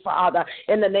prayed, Father,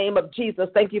 in the name of Jesus.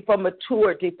 Thank you for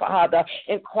maturity, Father,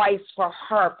 in Christ for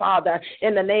her, Father,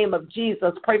 in the name of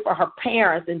Jesus. Pray for her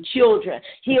parents and children,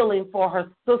 healing for her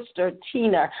sister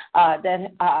Tina,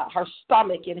 her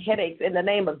stomach and headaches in the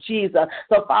name of Jesus.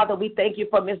 So, Father, we thank you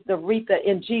for Miss Doretha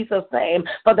in Jesus' name,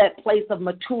 for that place of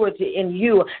maturity in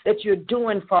you that you're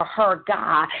doing for her,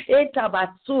 God.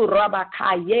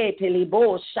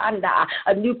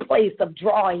 A new place of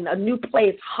drawing, a new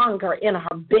place, hunger in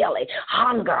her belly,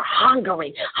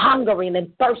 hungering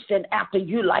and thirsting after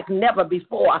you like never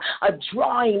before, a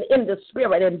drawing in the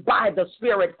Spirit and by the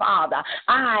Spirit, Father.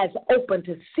 Eyes open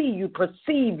to see you,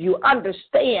 perceive you,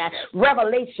 understand,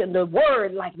 revelation, the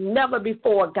word like never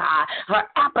before, God. Her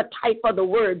appetite for the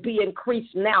word be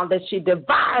increased now, that she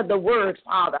divide the word,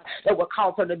 Father, that will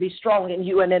cause her to be strong in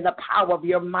you and in the power of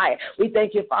your might. We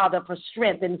thank you, Father, for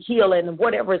strength and healing and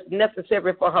whatever is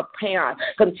necessary for her parents.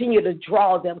 Continue to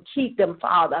draw them, keep them,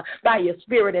 Father, by your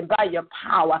Spirit and by your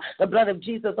power. The blood of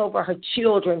Jesus over her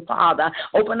children, Father.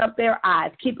 Open up their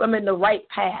eyes, keep them in the right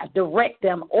path, direct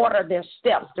them, order order their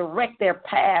steps, direct their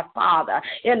path, Father,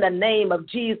 in the name of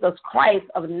Jesus Christ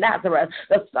of Nazareth,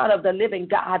 the Son of the living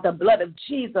God, the blood of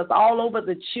Jesus all over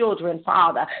the children,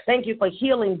 Father. Thank you for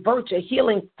healing virtue,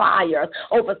 healing fires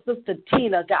over Sister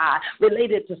Tina, God,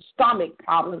 related to stomach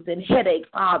problems and headache,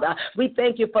 Father. We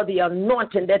thank you for the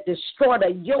anointing that destroyed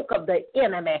the yoke of the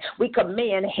enemy. We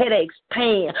command headaches,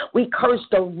 pain. We curse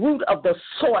the root of the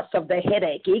source of the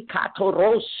headache.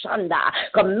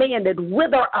 Command it,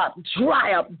 wither up,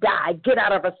 dry up, die, get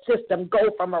out of her system,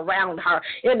 go from around her.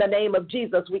 In the name of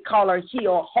Jesus, we call her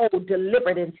healed, whole,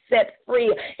 delivered, and set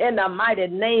free. In the mighty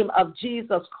name of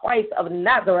Jesus Christ of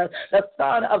Nazareth, the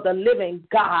Son of the living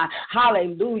God.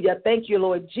 Hallelujah. Thank you,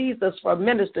 Lord Jesus, for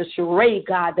Minister Sheree,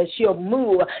 God, that she'll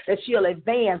move, that she'll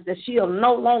advance, that she'll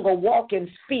no longer walk in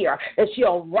fear, that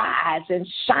she'll rise and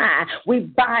shine. We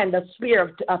bind the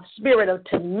spirit of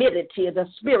timidity, the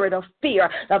spirit of fear.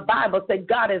 The Bible said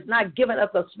God has not given us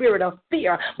a spirit of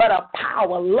fear, but a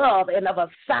power, love, and of a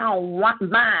sound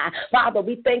mind. Father,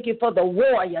 we thank you for the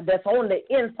warrior that's on the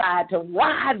inside to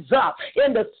rise up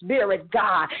in the spirit,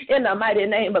 God, in the mighty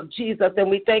name of Jesus. And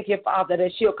we thank you, Father,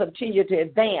 that she'll continue to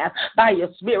advance by your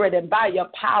spirit and by your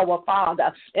power,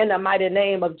 Father, in the mighty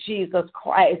name of Jesus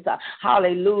Christ.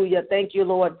 Hallelujah. Thank you,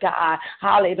 Lord God.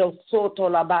 Hallelujah.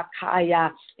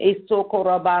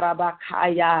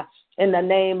 In the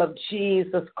name of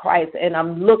Jesus Christ. And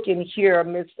I'm looking here,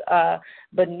 Miss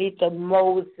Benita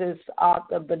Moses,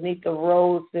 author Benita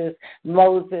Moses,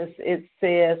 it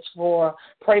says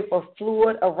pray for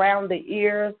fluid around the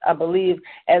ears, I believe,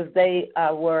 as they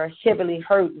were heavily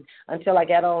hurting until I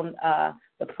got on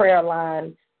the prayer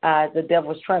line. The devil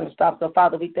was trying to stop. So,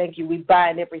 Father, we thank you. We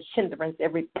bind every hindrance,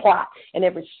 every plot, and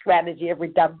every strategy, every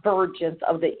divergence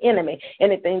of the enemy,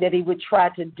 anything that he would try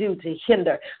to do to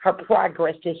hinder her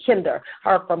progress, to hinder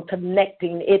her from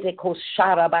connecting.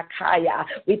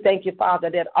 We thank you, Father,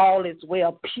 that all is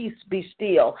well. Peace be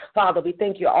still. Father, we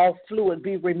thank you. All fluid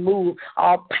be removed.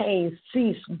 All pain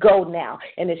cease. Go now,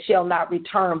 and it shall not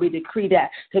return. We decree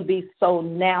that to be so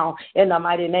now in the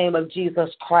mighty name of Jesus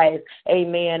Christ.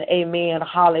 Amen. Amen.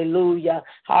 Hallelujah.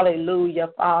 Hallelujah,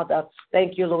 Father.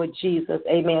 Thank you, Lord Jesus.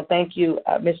 Amen. Thank you,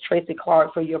 Miss Tracy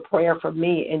Clark, for your prayer for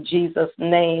me in Jesus'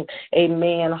 name.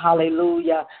 Amen.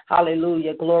 Hallelujah.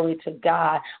 Hallelujah. Glory to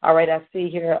God. All right, I see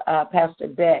here Pastor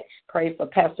Beck. Pray for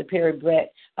Pastor Perry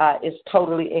Beck is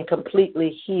totally and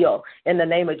completely healed. In the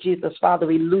name of Jesus, Father,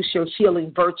 we loose your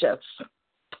healing virtue,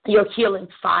 your healing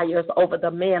fires over the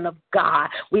man of God.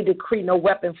 We decree no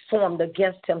weapon formed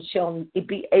against him shall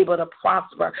be able to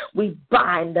prosper. We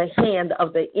bind the hand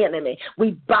of the enemy.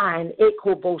 We bind the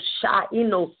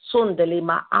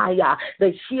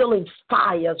healing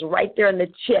fires right there in the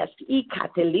chest.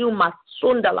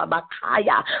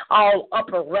 All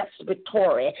upper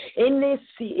respiratory.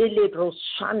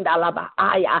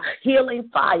 Healing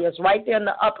fires right there in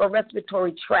the upper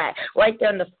respiratory tract, right there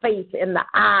in the face, in the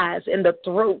eyes, in the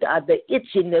throat. The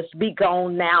itchiness be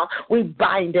gone now. We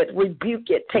bind it, rebuke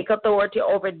it, take authority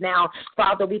over it now.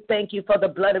 Father, we thank you for the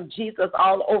blood of Jesus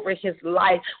all over his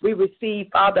life. We receive,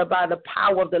 Father, by the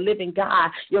power of the living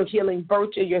God, your healing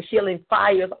virtue, your healing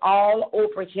fires all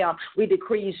over him. We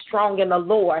decree he's strong in the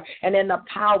Lord and in the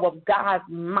power of God's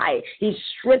might. He's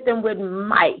strengthened with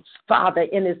might, Father,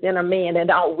 in his inner man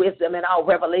and our wisdom and our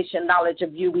revelation knowledge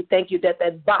of you. We thank you that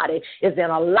that body is in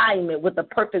alignment with the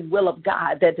perfect will of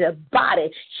God, that the body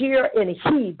hear and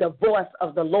heed the voice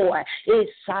of the Lord.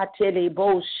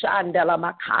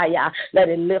 Let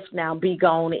it lift now, be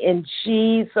gone in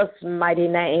Jesus' mighty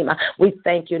name. We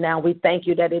thank you now. We thank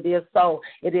you that it is so.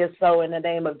 It is so in the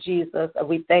name of Jesus.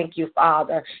 We thank you,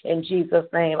 Father, in Jesus'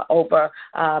 name over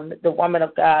the woman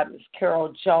of God, Ms.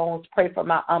 Carol Jones. Pray for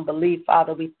my unbelief,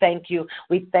 Father. We thank you.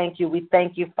 We thank you. We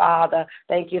thank you, Father.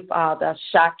 Thank you, Father.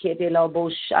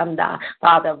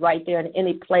 Father, right there in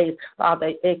any place,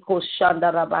 Father,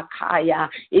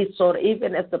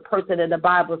 even as the person in the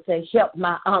Bible says, help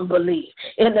my unbelief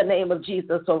in the name of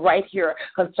Jesus. So right here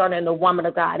concerning the woman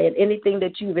of God and anything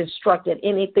that you've instructed,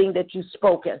 anything that you've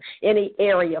spoken, any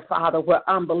area, Father, where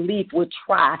unbelief would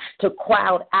try to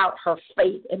crowd out her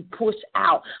faith and push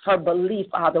out her belief,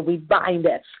 Father, we bind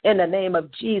it in the name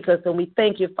of Jesus. And we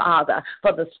thank you, Father,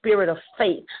 for the spirit of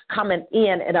faith coming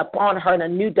in and upon her in a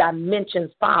new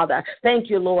dimension, Father. Thank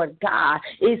you, Lord God.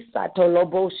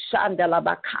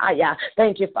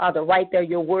 Thank you, Father. Right there,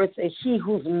 your word says, he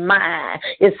whose mind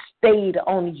is stayed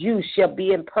on you shall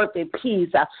be in perfect peace.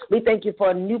 We thank you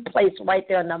for a new place right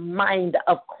there in the mind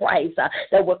of Christ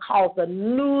that will cause a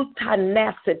new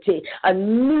tenacity, a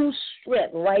new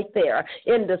strength right there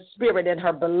in the spirit, in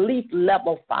her belief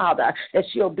level, Father, that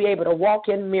she'll be able to walk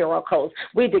in miracles.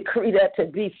 We decree that to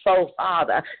be so,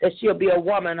 Father, that she'll be a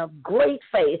woman of great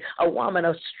faith, a woman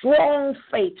of strong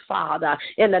faith, Father,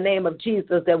 in the name of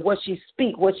Jesus, that what she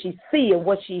speak, what she see, and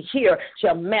what she hear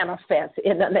shall manifest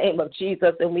in the name of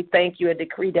Jesus. And we thank you and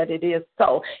decree that it is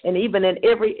so. And even in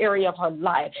every area of her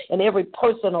life, in every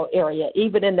personal area,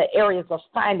 even in the areas of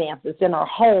finances, in her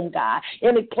home, God,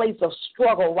 any place of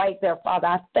struggle right there, Father,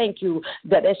 I thank you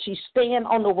that as she stand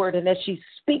on the word and as she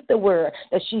speak the word,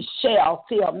 that she shall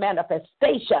see a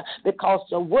manifestation, because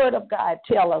the word of God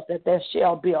tells us that there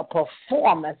shall be a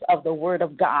performance of the word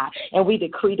of God. And we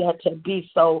decree that to be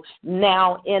so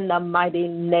now in the mighty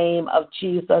name of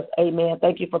Jesus. Amen.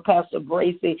 Thank you for Pastor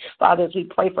Bracy. Father, as we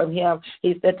pray for him,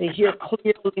 he said to hear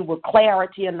clearly with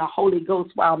clarity in the Holy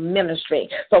Ghost while ministering.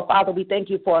 So, Father, we thank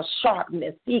you for a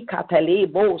sharpness. Thank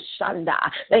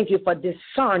you for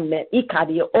discernment.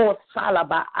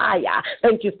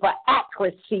 Thank you for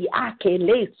accuracy.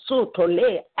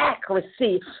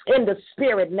 Accuracy in the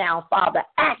spirit now, Father.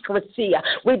 Accuracy.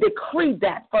 We decree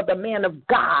that for the man of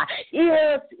God.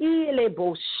 Ears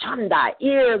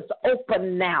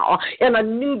open now in a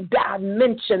new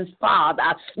dimension,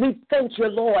 Father. We thank you,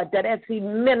 Lord, that as he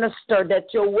ministered,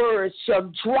 that your words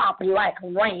shall drop like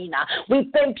rain. We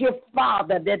thank you,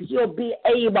 Father, that he'll be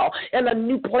able in a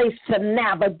new place to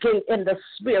navigate in the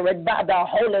spirit by the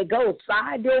Holy Ghost.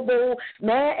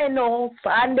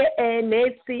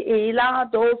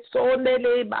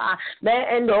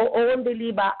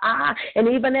 And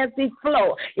even as he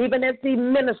flow, even as he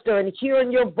minister and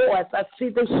hearing your voice, I see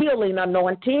the healing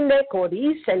anointing.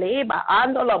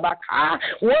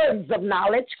 Words of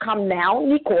knowledge come now.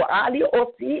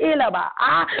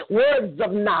 Words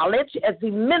of knowledge as he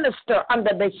minister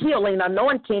under the healing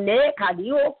anointing, that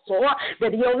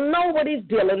he'll know what he's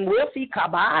dealing with.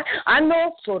 I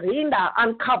know,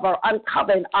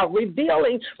 uncovering,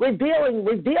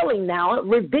 revealing now,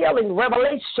 revealing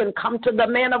revelation come to the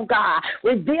man of God,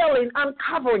 revealing,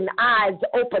 uncovering, eyes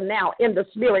open now in the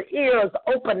spirit, ears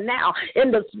open now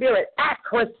in the spirit,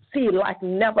 accuracy like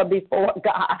never before,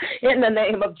 God. In the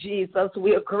name of Jesus,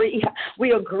 we agree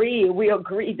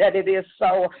that it is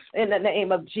so in the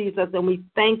name of Jesus, and we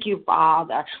thank you,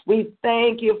 Father. We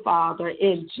thank you, Father.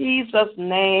 In Jesus'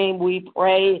 name we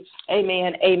pray.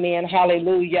 Amen, amen,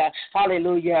 hallelujah,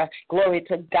 hallelujah. Glory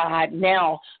to God.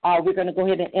 Now, we're going to go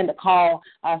ahead and end the call.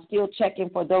 Still checking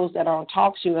for those that are on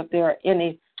TalkShoe if there are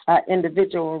any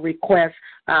individual requests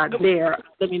there.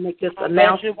 Let me make this announcement.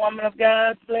 Bless you, woman of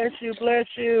God. Bless you, bless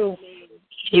you.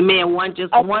 Amen.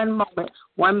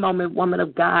 One moment, woman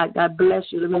of God. God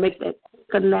bless you. Let me make that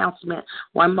quick announcement.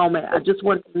 One moment. I just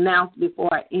want to announce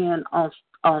before I end on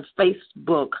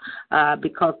Facebook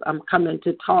because I'm coming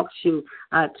to TalkShoe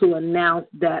to announce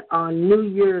that on New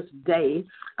Year's Day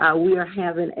we are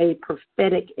having a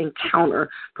prophetic encounter,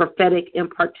 prophetic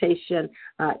impartation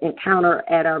encounter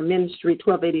at our ministry,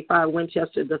 1285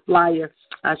 Winchester. The flyer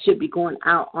should be going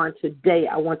out on today.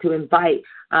 I want to invite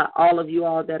all of you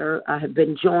all that have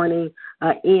been joining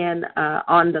in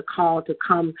on the call to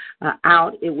come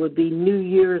out. It will be New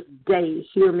Year's Day.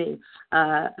 Hear me.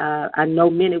 I know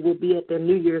many will be at their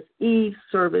New Year's Eve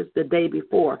service the day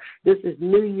before. This is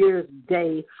New Year's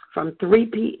Day from 3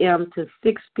 p.m. to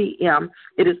 6 p.m.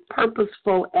 It is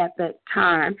purposeful at that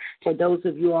time for those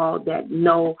of you all that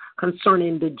know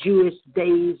concerning the Jewish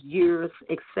days, years,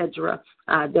 etc.,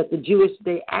 that the Jewish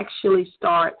day actually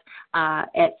starts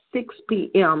at 6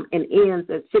 p.m. and ends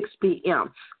at 6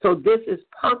 p.m. So this is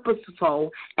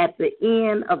purposeful at the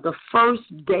end of the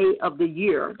first day of the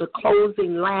year. The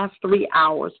closing last 3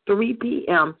 hours, 3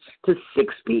 p.m. to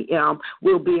 6 p.m.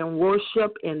 We'll be in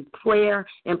worship, in prayer,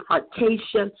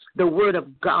 impartation, the word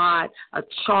of God, a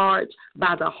charge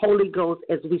by the Holy Ghost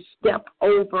as we step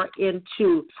over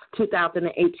into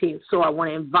 2018. So I want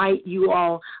to invite you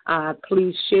all,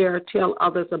 please share, tell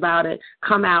others about it,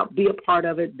 come out, be a part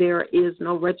of it. There is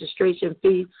no registration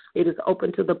fee. It is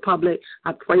open to the public.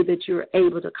 I pray that you're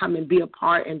able to come and be a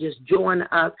part and just join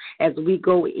us as we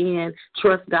go in,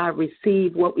 trust God,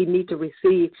 receive what we need to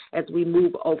receive as we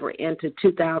move over into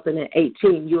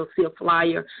 2018. You'll see a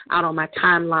flyer out on my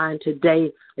timeline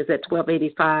today. It's at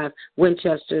 1285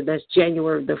 Winchester. That's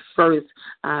January the 1st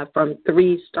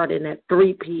starting at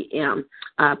 3 p.m.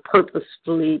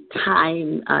 Purposefully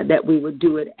time that we would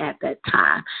do it at that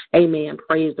time. Amen.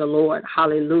 Praise the Lord.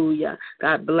 Hallelujah.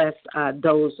 God bless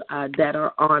those that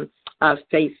are on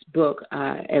Facebook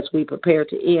as we prepare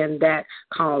to end that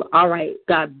call. All right.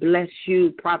 God bless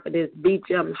you, Prophetess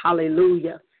Beecham.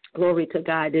 Hallelujah. Glory to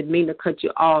God. Didn't mean to cut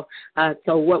you off.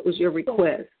 So what was your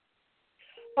request?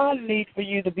 I need for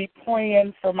you to be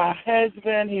praying for my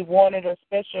husband. He wanted a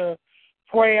special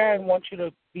prayer and want you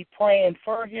to be praying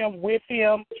for him, with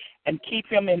him, and keep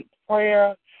him in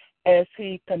prayer as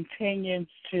he continues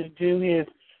to do his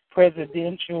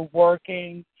presidential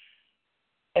working.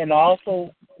 And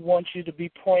also want you to be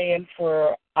praying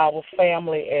for our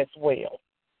family as well.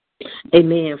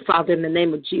 Amen. Father, in the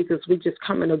name of Jesus, we just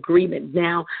come in agreement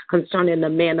now concerning the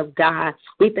man of God.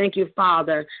 We thank you,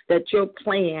 Father, that your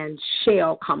plan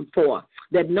shall come forth,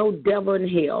 that no devil in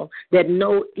hell, that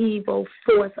no evil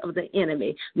force of the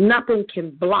enemy, nothing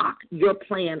can block your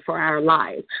plan for our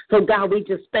lives. So, God, we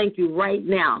just thank you right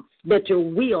now that your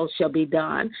will shall be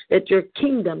done, that your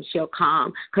kingdom shall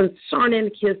come concerning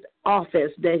his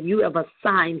office that you have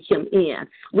assigned him in.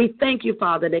 We thank you,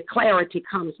 Father, that clarity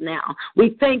comes now.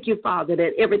 We thank you, Father,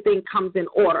 that everything comes in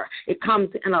order. It comes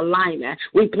in alignment.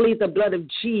 We plead the blood of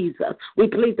Jesus. We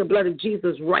plead the blood of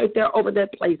Jesus right there over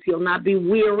that place. He'll not be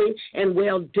weary and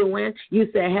well-doing. You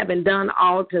said, having done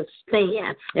all to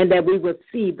stand, and that we will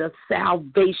see the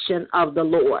salvation of the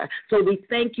Lord. So we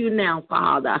thank you now,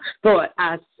 Father, for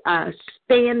us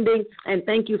standing, and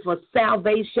thank you for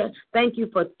salvation. Thank you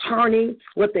for turning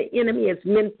what the enemy has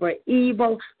meant for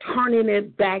evil, turning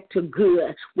it back to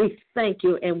good. We thank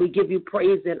you and we give you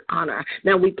praise and honor.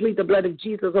 Now we plead the blood of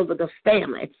Jesus over the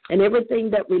family and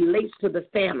everything that relates to the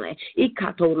family.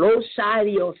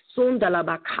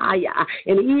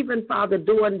 And even, Father,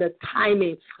 during the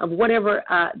timing of whatever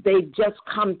they just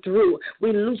come through,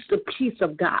 we loose the peace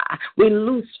of God. We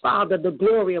loose, Father, the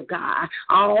glory of God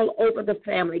all over the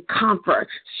family. Comfort,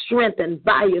 strengthened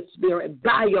by your spirit,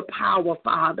 by your power,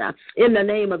 Father, in the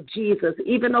name of Jesus.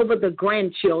 Even over the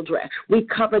grandchildren, we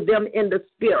cover them in the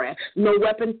spirit. No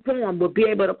weapon formed will be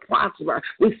able to prosper.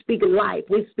 We speak life.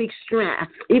 We speak strength.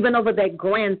 Even over that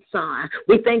grandson,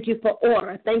 we thank you for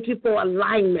order. Thank you for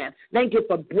alignment. Thank you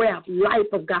for breath,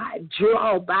 life of God.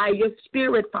 Draw by your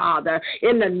spirit, Father,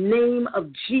 in the name of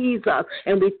Jesus.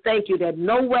 And we thank you that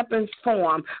no weapon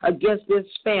formed against this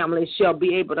family shall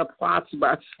be able to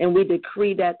prosper. And we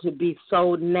decree that to be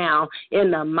so now in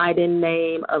the mighty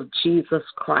name of Jesus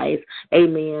Christ.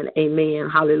 Amen. Amen.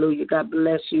 Hallelujah. God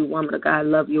bless you, woman of God.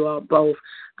 Love you all both.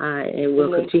 And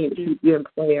we'll continue to keep you in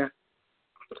prayer.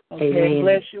 Okay. Amen.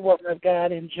 Bless you, woman of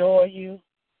God. Enjoy you.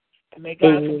 And may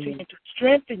God continue to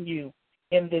strengthen you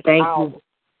in this hour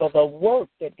for the work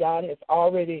that God has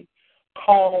already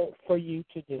called for you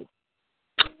to do.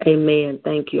 Amen.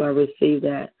 Thank you. I receive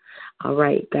that. All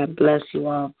right. God bless you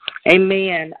all.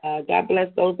 Amen. God bless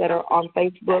those that are on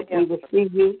Facebook. We will see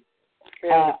you.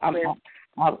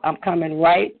 I'm coming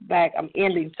right back. I'm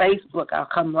ending Facebook. I'll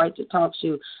come right to talk to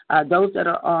you. Those that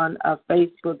are on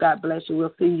Facebook, God bless you.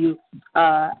 We'll see you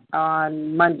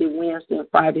on Monday, Wednesday, and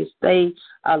Friday. Stay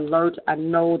alert. I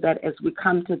know that as we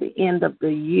come to the end of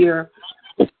the year,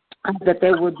 that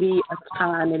there will be a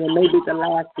time, and it may be the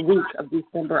last week of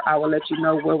December, I will let you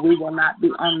know where we will not be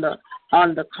on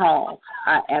the call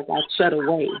as I shut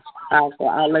away. So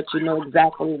I'll let you know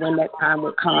exactly when that time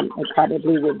will come. It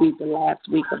probably will be the last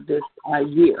week of this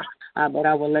year. But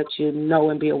I will let you know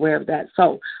and be aware of that.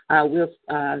 So we'll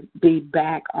be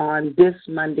back on this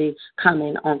Monday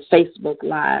coming on Facebook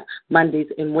Live,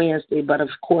 Mondays and Wednesday. But, of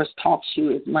course, Talk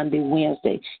Shoe is Monday,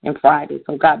 Wednesday, and Friday.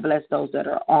 So God bless those that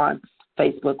are on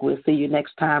Facebook. We'll see you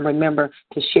next time. Remember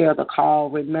to share the call.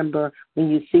 Remember, when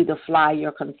you see the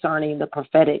flyer concerning the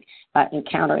prophetic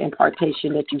encounter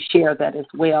impartation, that you share that as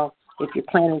well. If you're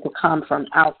planning to come from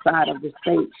outside of the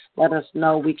state, let us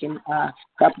know. We can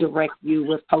help direct you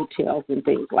with hotels and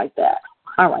things like that.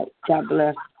 All right. God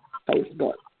bless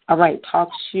Facebook. All right. Talk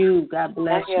Shoe. God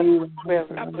bless you.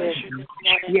 God bless you.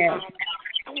 Yes.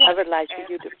 I would like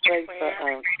for you to pray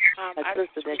for a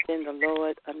sister that's in the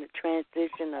Lord on the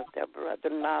transition of their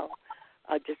brother-in-law.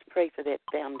 Just pray for that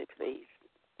family, please.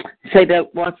 Say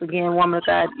that once again, woman of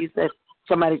God. You said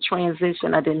somebody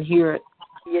transition. I didn't hear it.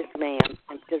 Yes, ma'am.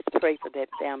 And just pray for that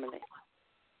family.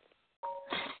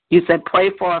 You said pray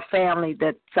for a family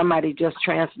that somebody just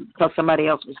because somebody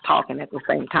else was talking at the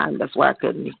same time. That's why I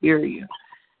couldn't hear you.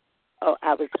 Oh,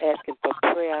 I was asking for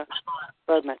prayer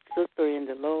for my sister in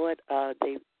the Lord.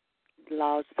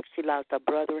 She lost her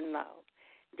brother-in-law.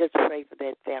 Just pray for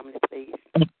that family, please.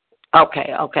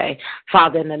 Okay.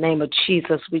 Father, in the name of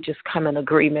Jesus, we just come in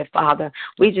agreement, Father.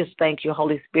 We just thank you,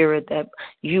 Holy Spirit, that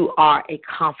you are a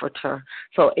comforter.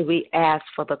 So we ask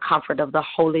for the comfort of the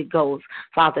Holy Ghost,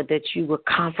 Father, that you will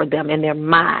comfort them in their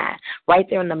mind, right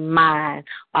there in the mind,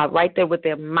 right there with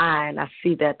their mind. I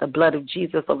see that the blood of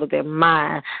Jesus over their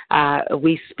mind.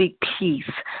 We speak peace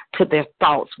to their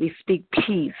thoughts. We speak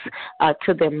peace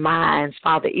to their minds,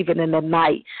 Father, even in the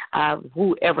night,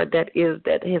 whoever that is,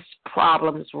 that his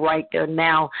problems right there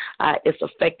now is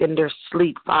affecting their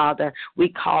sleep, Father. We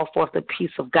call forth the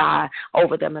peace of God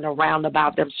over them and around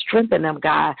about them. Strengthen them,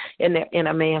 God, in their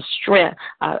inner man. Strength,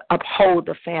 uphold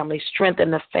the family.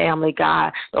 Strengthen the family,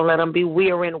 God. Don't let them be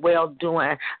weary in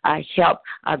well-doing. Help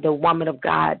the woman of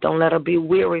God. Don't let her be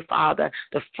weary, Father.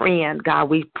 The friend, God,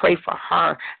 we pray for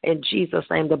her in Jesus'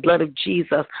 name, the blood of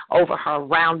Jesus over her,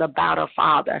 round about her,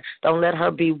 Father. Don't let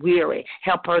her be weary.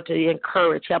 Help her to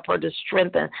encourage. Help her to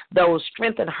strengthen those.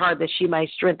 Strengthen her that she may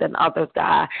strengthen others,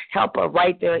 God. Help her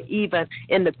right there, even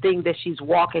in the thing that she's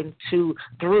walking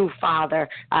through, Father.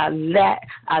 Let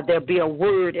there be a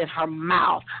word in her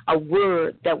mouth, a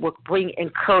word that will bring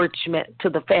encouragement to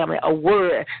the family, a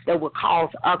word that will cause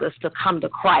others to come to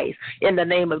Christ in the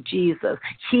name of Jesus.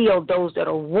 Heal those that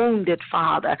are wounded,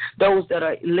 Father, those that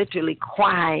are literally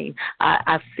crying.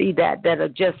 I see that are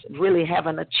just really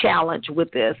having a challenge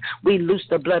with this. We loose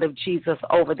the blood of Jesus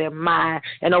over their mind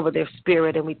and over their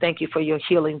spirit, and we thank you for your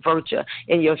healing virtue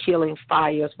and your healing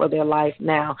fires for their life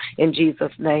now. In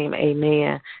Jesus' name,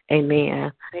 amen.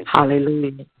 Amen.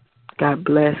 Hallelujah. God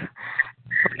bless.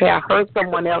 Okay, I heard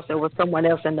someone else. There was someone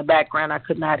else in the background I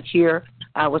could not hear.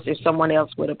 Was there someone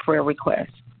else with a prayer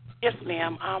request? Yes,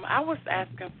 ma'am. I was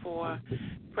asking for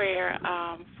prayer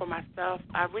for myself.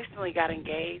 I recently got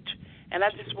engaged, and I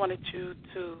just wanted you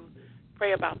to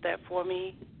pray about that for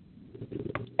me.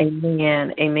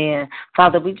 Amen. Amen.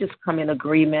 Father, we just come in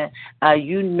agreement.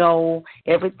 You know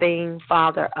everything,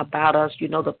 Father, about us. You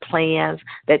know the plans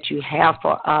that you have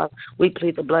for us. We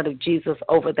plead the blood of Jesus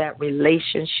over that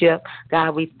relationship.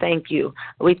 God, we thank you.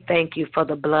 We thank you for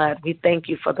the blood. We thank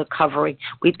you for the covering.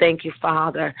 We thank you,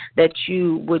 Father, that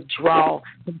you would draw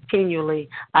continually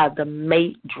the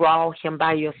mate, draw him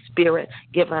by your spirit,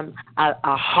 give him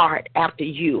a heart after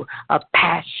you, a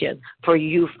passion for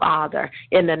you, Father,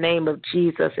 in the name of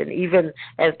Jesus. And even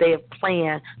as they have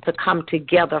planned to come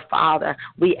together, Father,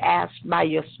 we ask by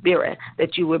your spirit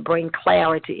that you would bring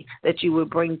clarity, that you would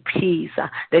bring peace,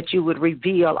 that you would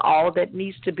reveal all that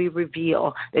needs to be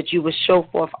revealed, that you would show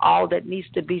forth all that needs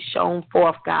to be shown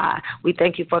forth, God. We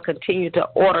thank you for continuing to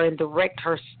order and direct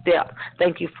her step.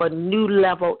 Thank you for new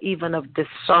level even of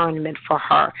discernment for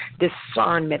her.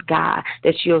 Discernment, God,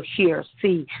 that she'll hear,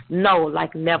 see, know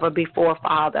like never before,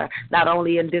 Father, not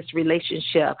only in this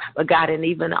relationship, but God, in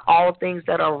even all things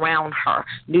that are around her.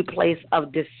 New place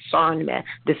of discernment.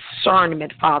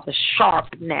 Discernment, Father, sharp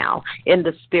now in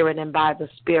the spirit and by the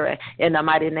spirit in the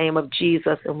mighty name of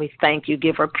Jesus. And we thank you.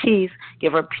 Give her peace.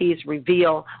 Give her peace.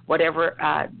 Reveal whatever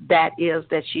that is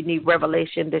that she needs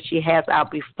revelation that she has out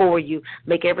before you.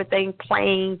 Make everything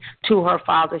plain to her,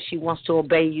 Father. She wants to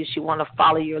obey you. She wants to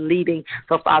follow your leading.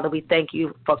 So, Father, we thank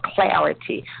you for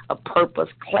clarity of purpose,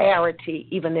 clarity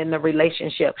even in the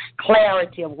relationship,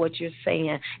 clarity of what you're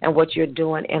saying and what you're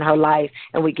doing in her life.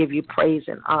 And we give you praise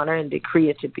and honor and decree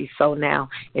it to be so now.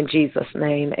 In Jesus'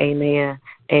 name, amen.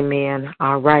 Amen.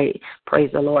 All right. Praise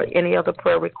the Lord. Any other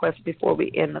prayer requests before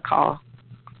we end the call?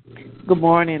 Good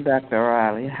morning, Dr.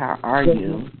 Riley. How are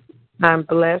you? I'm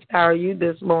blessed. How are you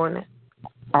this morning?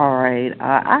 All right.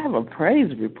 I have a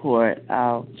praise report. It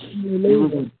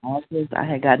was in August. I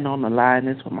had gotten on the line.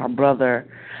 This with my brother.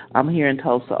 I'm here in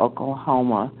Tulsa,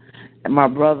 Oklahoma. And my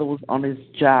brother was on his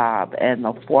job, and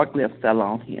a forklift fell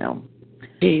on him.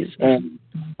 Jesus.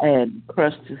 And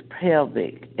crushed his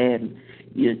pelvic. And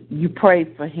you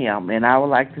prayed for him. And I would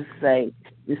like to say,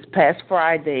 this past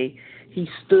Friday, he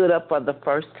stood up for the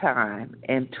first time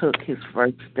and took his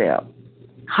first step.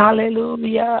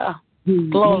 Hallelujah. He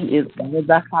is in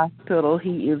the hospital.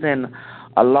 He is in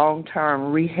a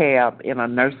long-term rehab in a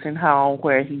nursing home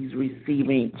where he's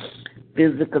receiving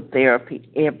physical therapy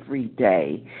every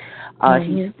day.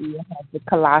 He still has the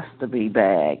colostomy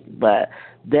bag, but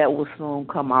that will soon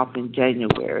come off in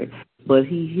January. But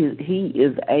he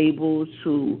is able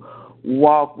to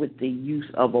walk with the use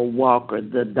of a walker.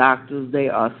 The doctors, they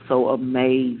are so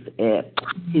amazed at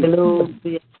his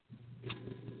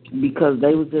because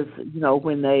they was just,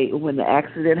 when the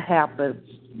accident happened,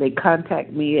 they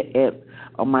contact me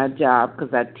on my job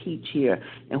because I teach here,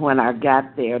 and when I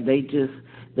got there, they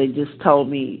just told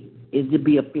me it'd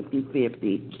be a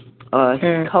 50-50.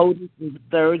 He coded in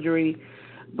surgery,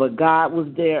 but God was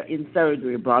there in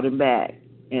surgery, brought him back.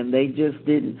 and they just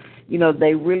didn't,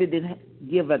 they really didn't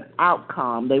give an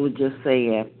outcome. They were just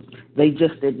saying they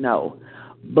just didn't know.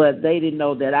 But they didn't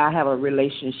know that I have a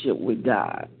relationship with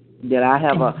God, that I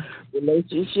have a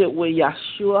relationship with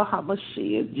Yeshua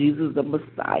HaMashiach, Jesus the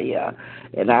Messiah.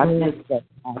 And I just thank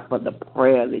God for the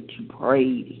prayer that you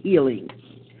prayed, healing.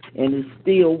 And it's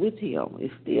still with him.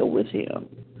 It's still with him.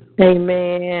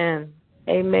 Amen.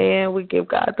 Amen. We give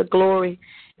God the glory.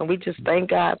 And we just thank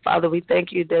God, Father. We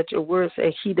thank you that your word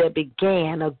says he that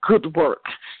began a good work,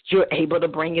 you're able to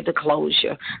bring it to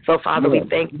closure. So, Father, we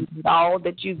thank you for all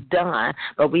that you've done.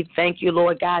 But we thank you,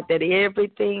 Lord God, that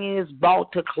everything is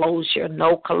brought to closure.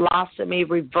 No colostomy,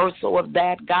 reversal of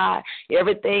that, God.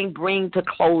 Everything bring to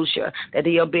closure. That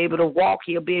he'll be able to walk,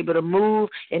 he'll be able to move,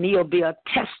 and he'll be a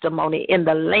testimony in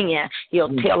the land.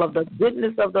 He'll tell of the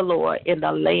goodness of the Lord in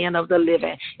the land of the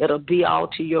living. It'll be all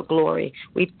to your glory.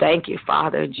 We thank you,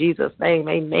 Father. In Jesus' name,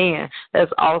 amen.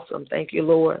 That's awesome. Thank you,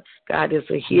 Lord. God is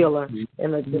a healer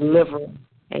and a deliverer,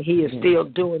 and he is still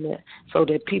doing it so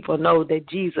that people know that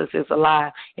Jesus is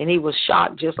alive. And he was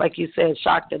shocked, just like you said,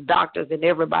 shocked the doctors and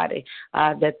everybody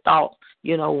that thought,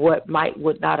 what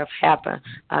would not have happened.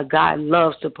 God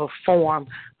loves to perform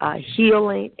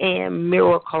healing and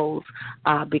miracles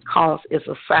because it's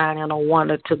a sign and a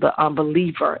wonder to the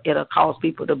unbeliever. It'll cause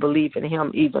people to believe in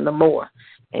him even the more.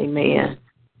 Amen.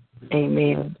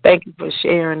 Amen. Thank you for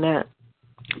sharing that.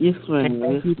 Yes, ma'am. And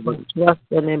thank you for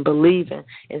trusting and believing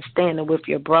and standing with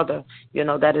your brother.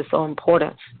 That is so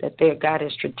important that God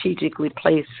has strategically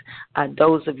placed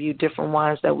those of you, different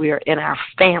ones that we are in our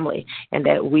family, and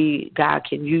that God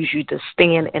can use you to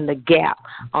stand in the gap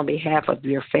on behalf of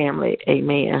your family.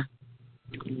 Amen.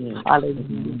 Yes.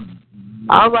 Hallelujah.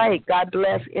 All right. God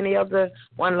bless.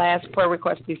 One last prayer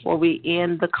request before we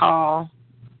end the call.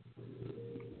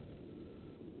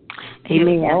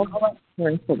 Amen.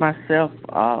 Praying for myself,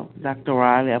 Dr.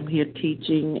 Riley. I'm here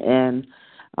teaching, and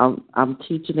I'm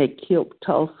teaching at KILP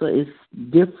Tulsa. It's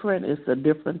different. It's a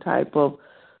different type of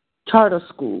charter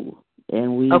school,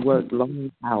 and we work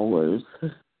long hours.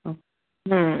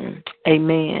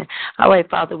 Amen. All right,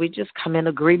 Father, we just come in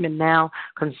agreement now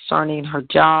concerning her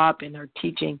job and her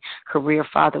teaching career.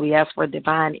 Father, we ask for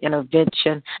divine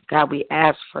intervention. God, we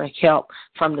ask for help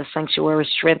from the sanctuary,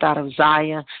 strength out of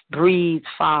Zion. Breathe,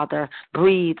 Father.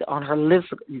 Breathe on her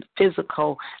literal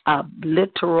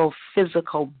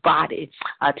physical body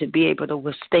to be able to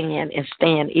withstand and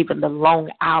stand even the long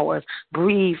hours.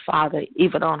 Breathe, Father,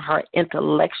 even on her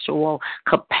intellectual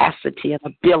capacity and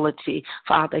ability.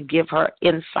 Father, give her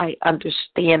insight,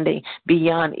 understanding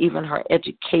beyond even her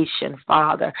education,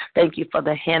 Father. Thank you for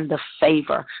the hand of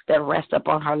favor that rests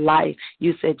upon her life.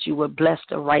 You said you would bless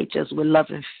the righteous with love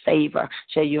and favor.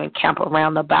 Shall you encamp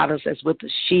around about us as with a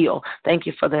shield. Thank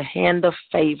you for the hand of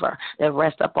favor that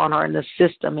rests upon her in the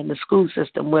system, in the school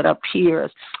system, with her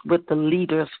peers, with the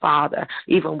leaders, Father,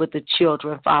 even with the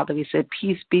children, Father. We said,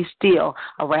 peace be still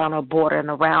around her border and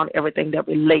around everything that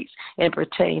relates and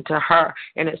pertains to her.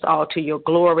 And it's all to your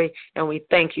glory. And we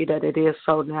thank you that it is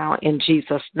so now in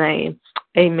Jesus' name.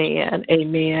 Amen.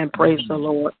 Amen. Praise the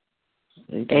Lord.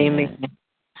 Amen.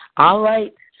 All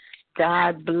right.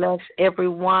 God bless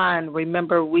everyone.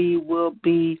 Remember, we will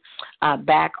be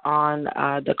back on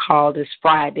the call this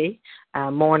Friday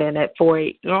morning at 4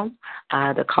 a.m.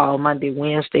 The call Monday,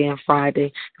 Wednesday, and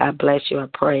Friday. God bless you. I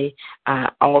pray.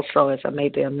 Also, as I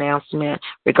made the announcement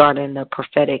regarding the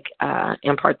prophetic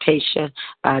impartation,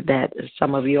 that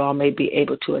some of you all may be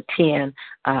able to attend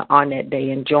on that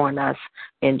day and join us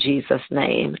in Jesus'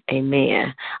 name.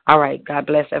 Amen. All right. God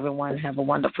bless everyone. Have a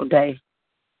wonderful day.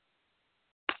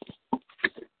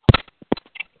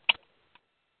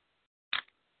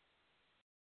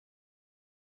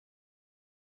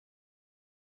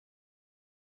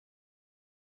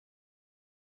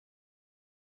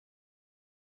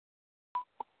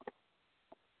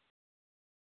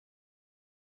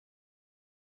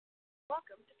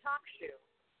 Welcome to Talk Shoe.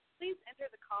 Please enter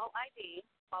the call ID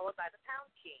followed by the pound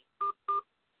key.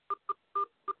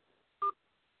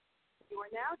 You are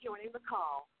now joining the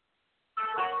call.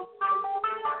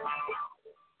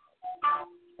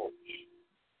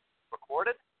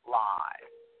 Recorded live.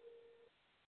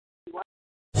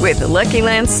 With the Lucky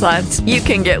Land Slots, you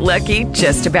can get lucky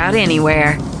just about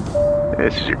anywhere.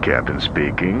 This is your captain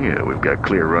speaking. We've got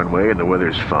clear runway and the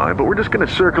weather's fine, but we're just going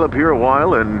to circle up here a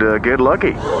while and get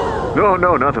lucky.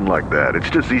 No, nothing like that. It's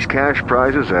just these cash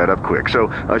prizes add up quick. So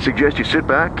I suggest you sit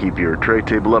back, keep your tray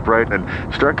table upright, and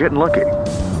start getting lucky.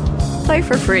 Play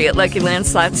for free at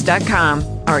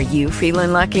LuckyLandSlots.com. Are you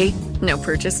feeling lucky? No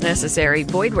purchase necessary.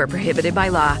 Void where prohibited by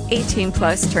law.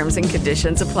 18+ terms and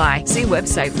conditions apply. See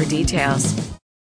website for details.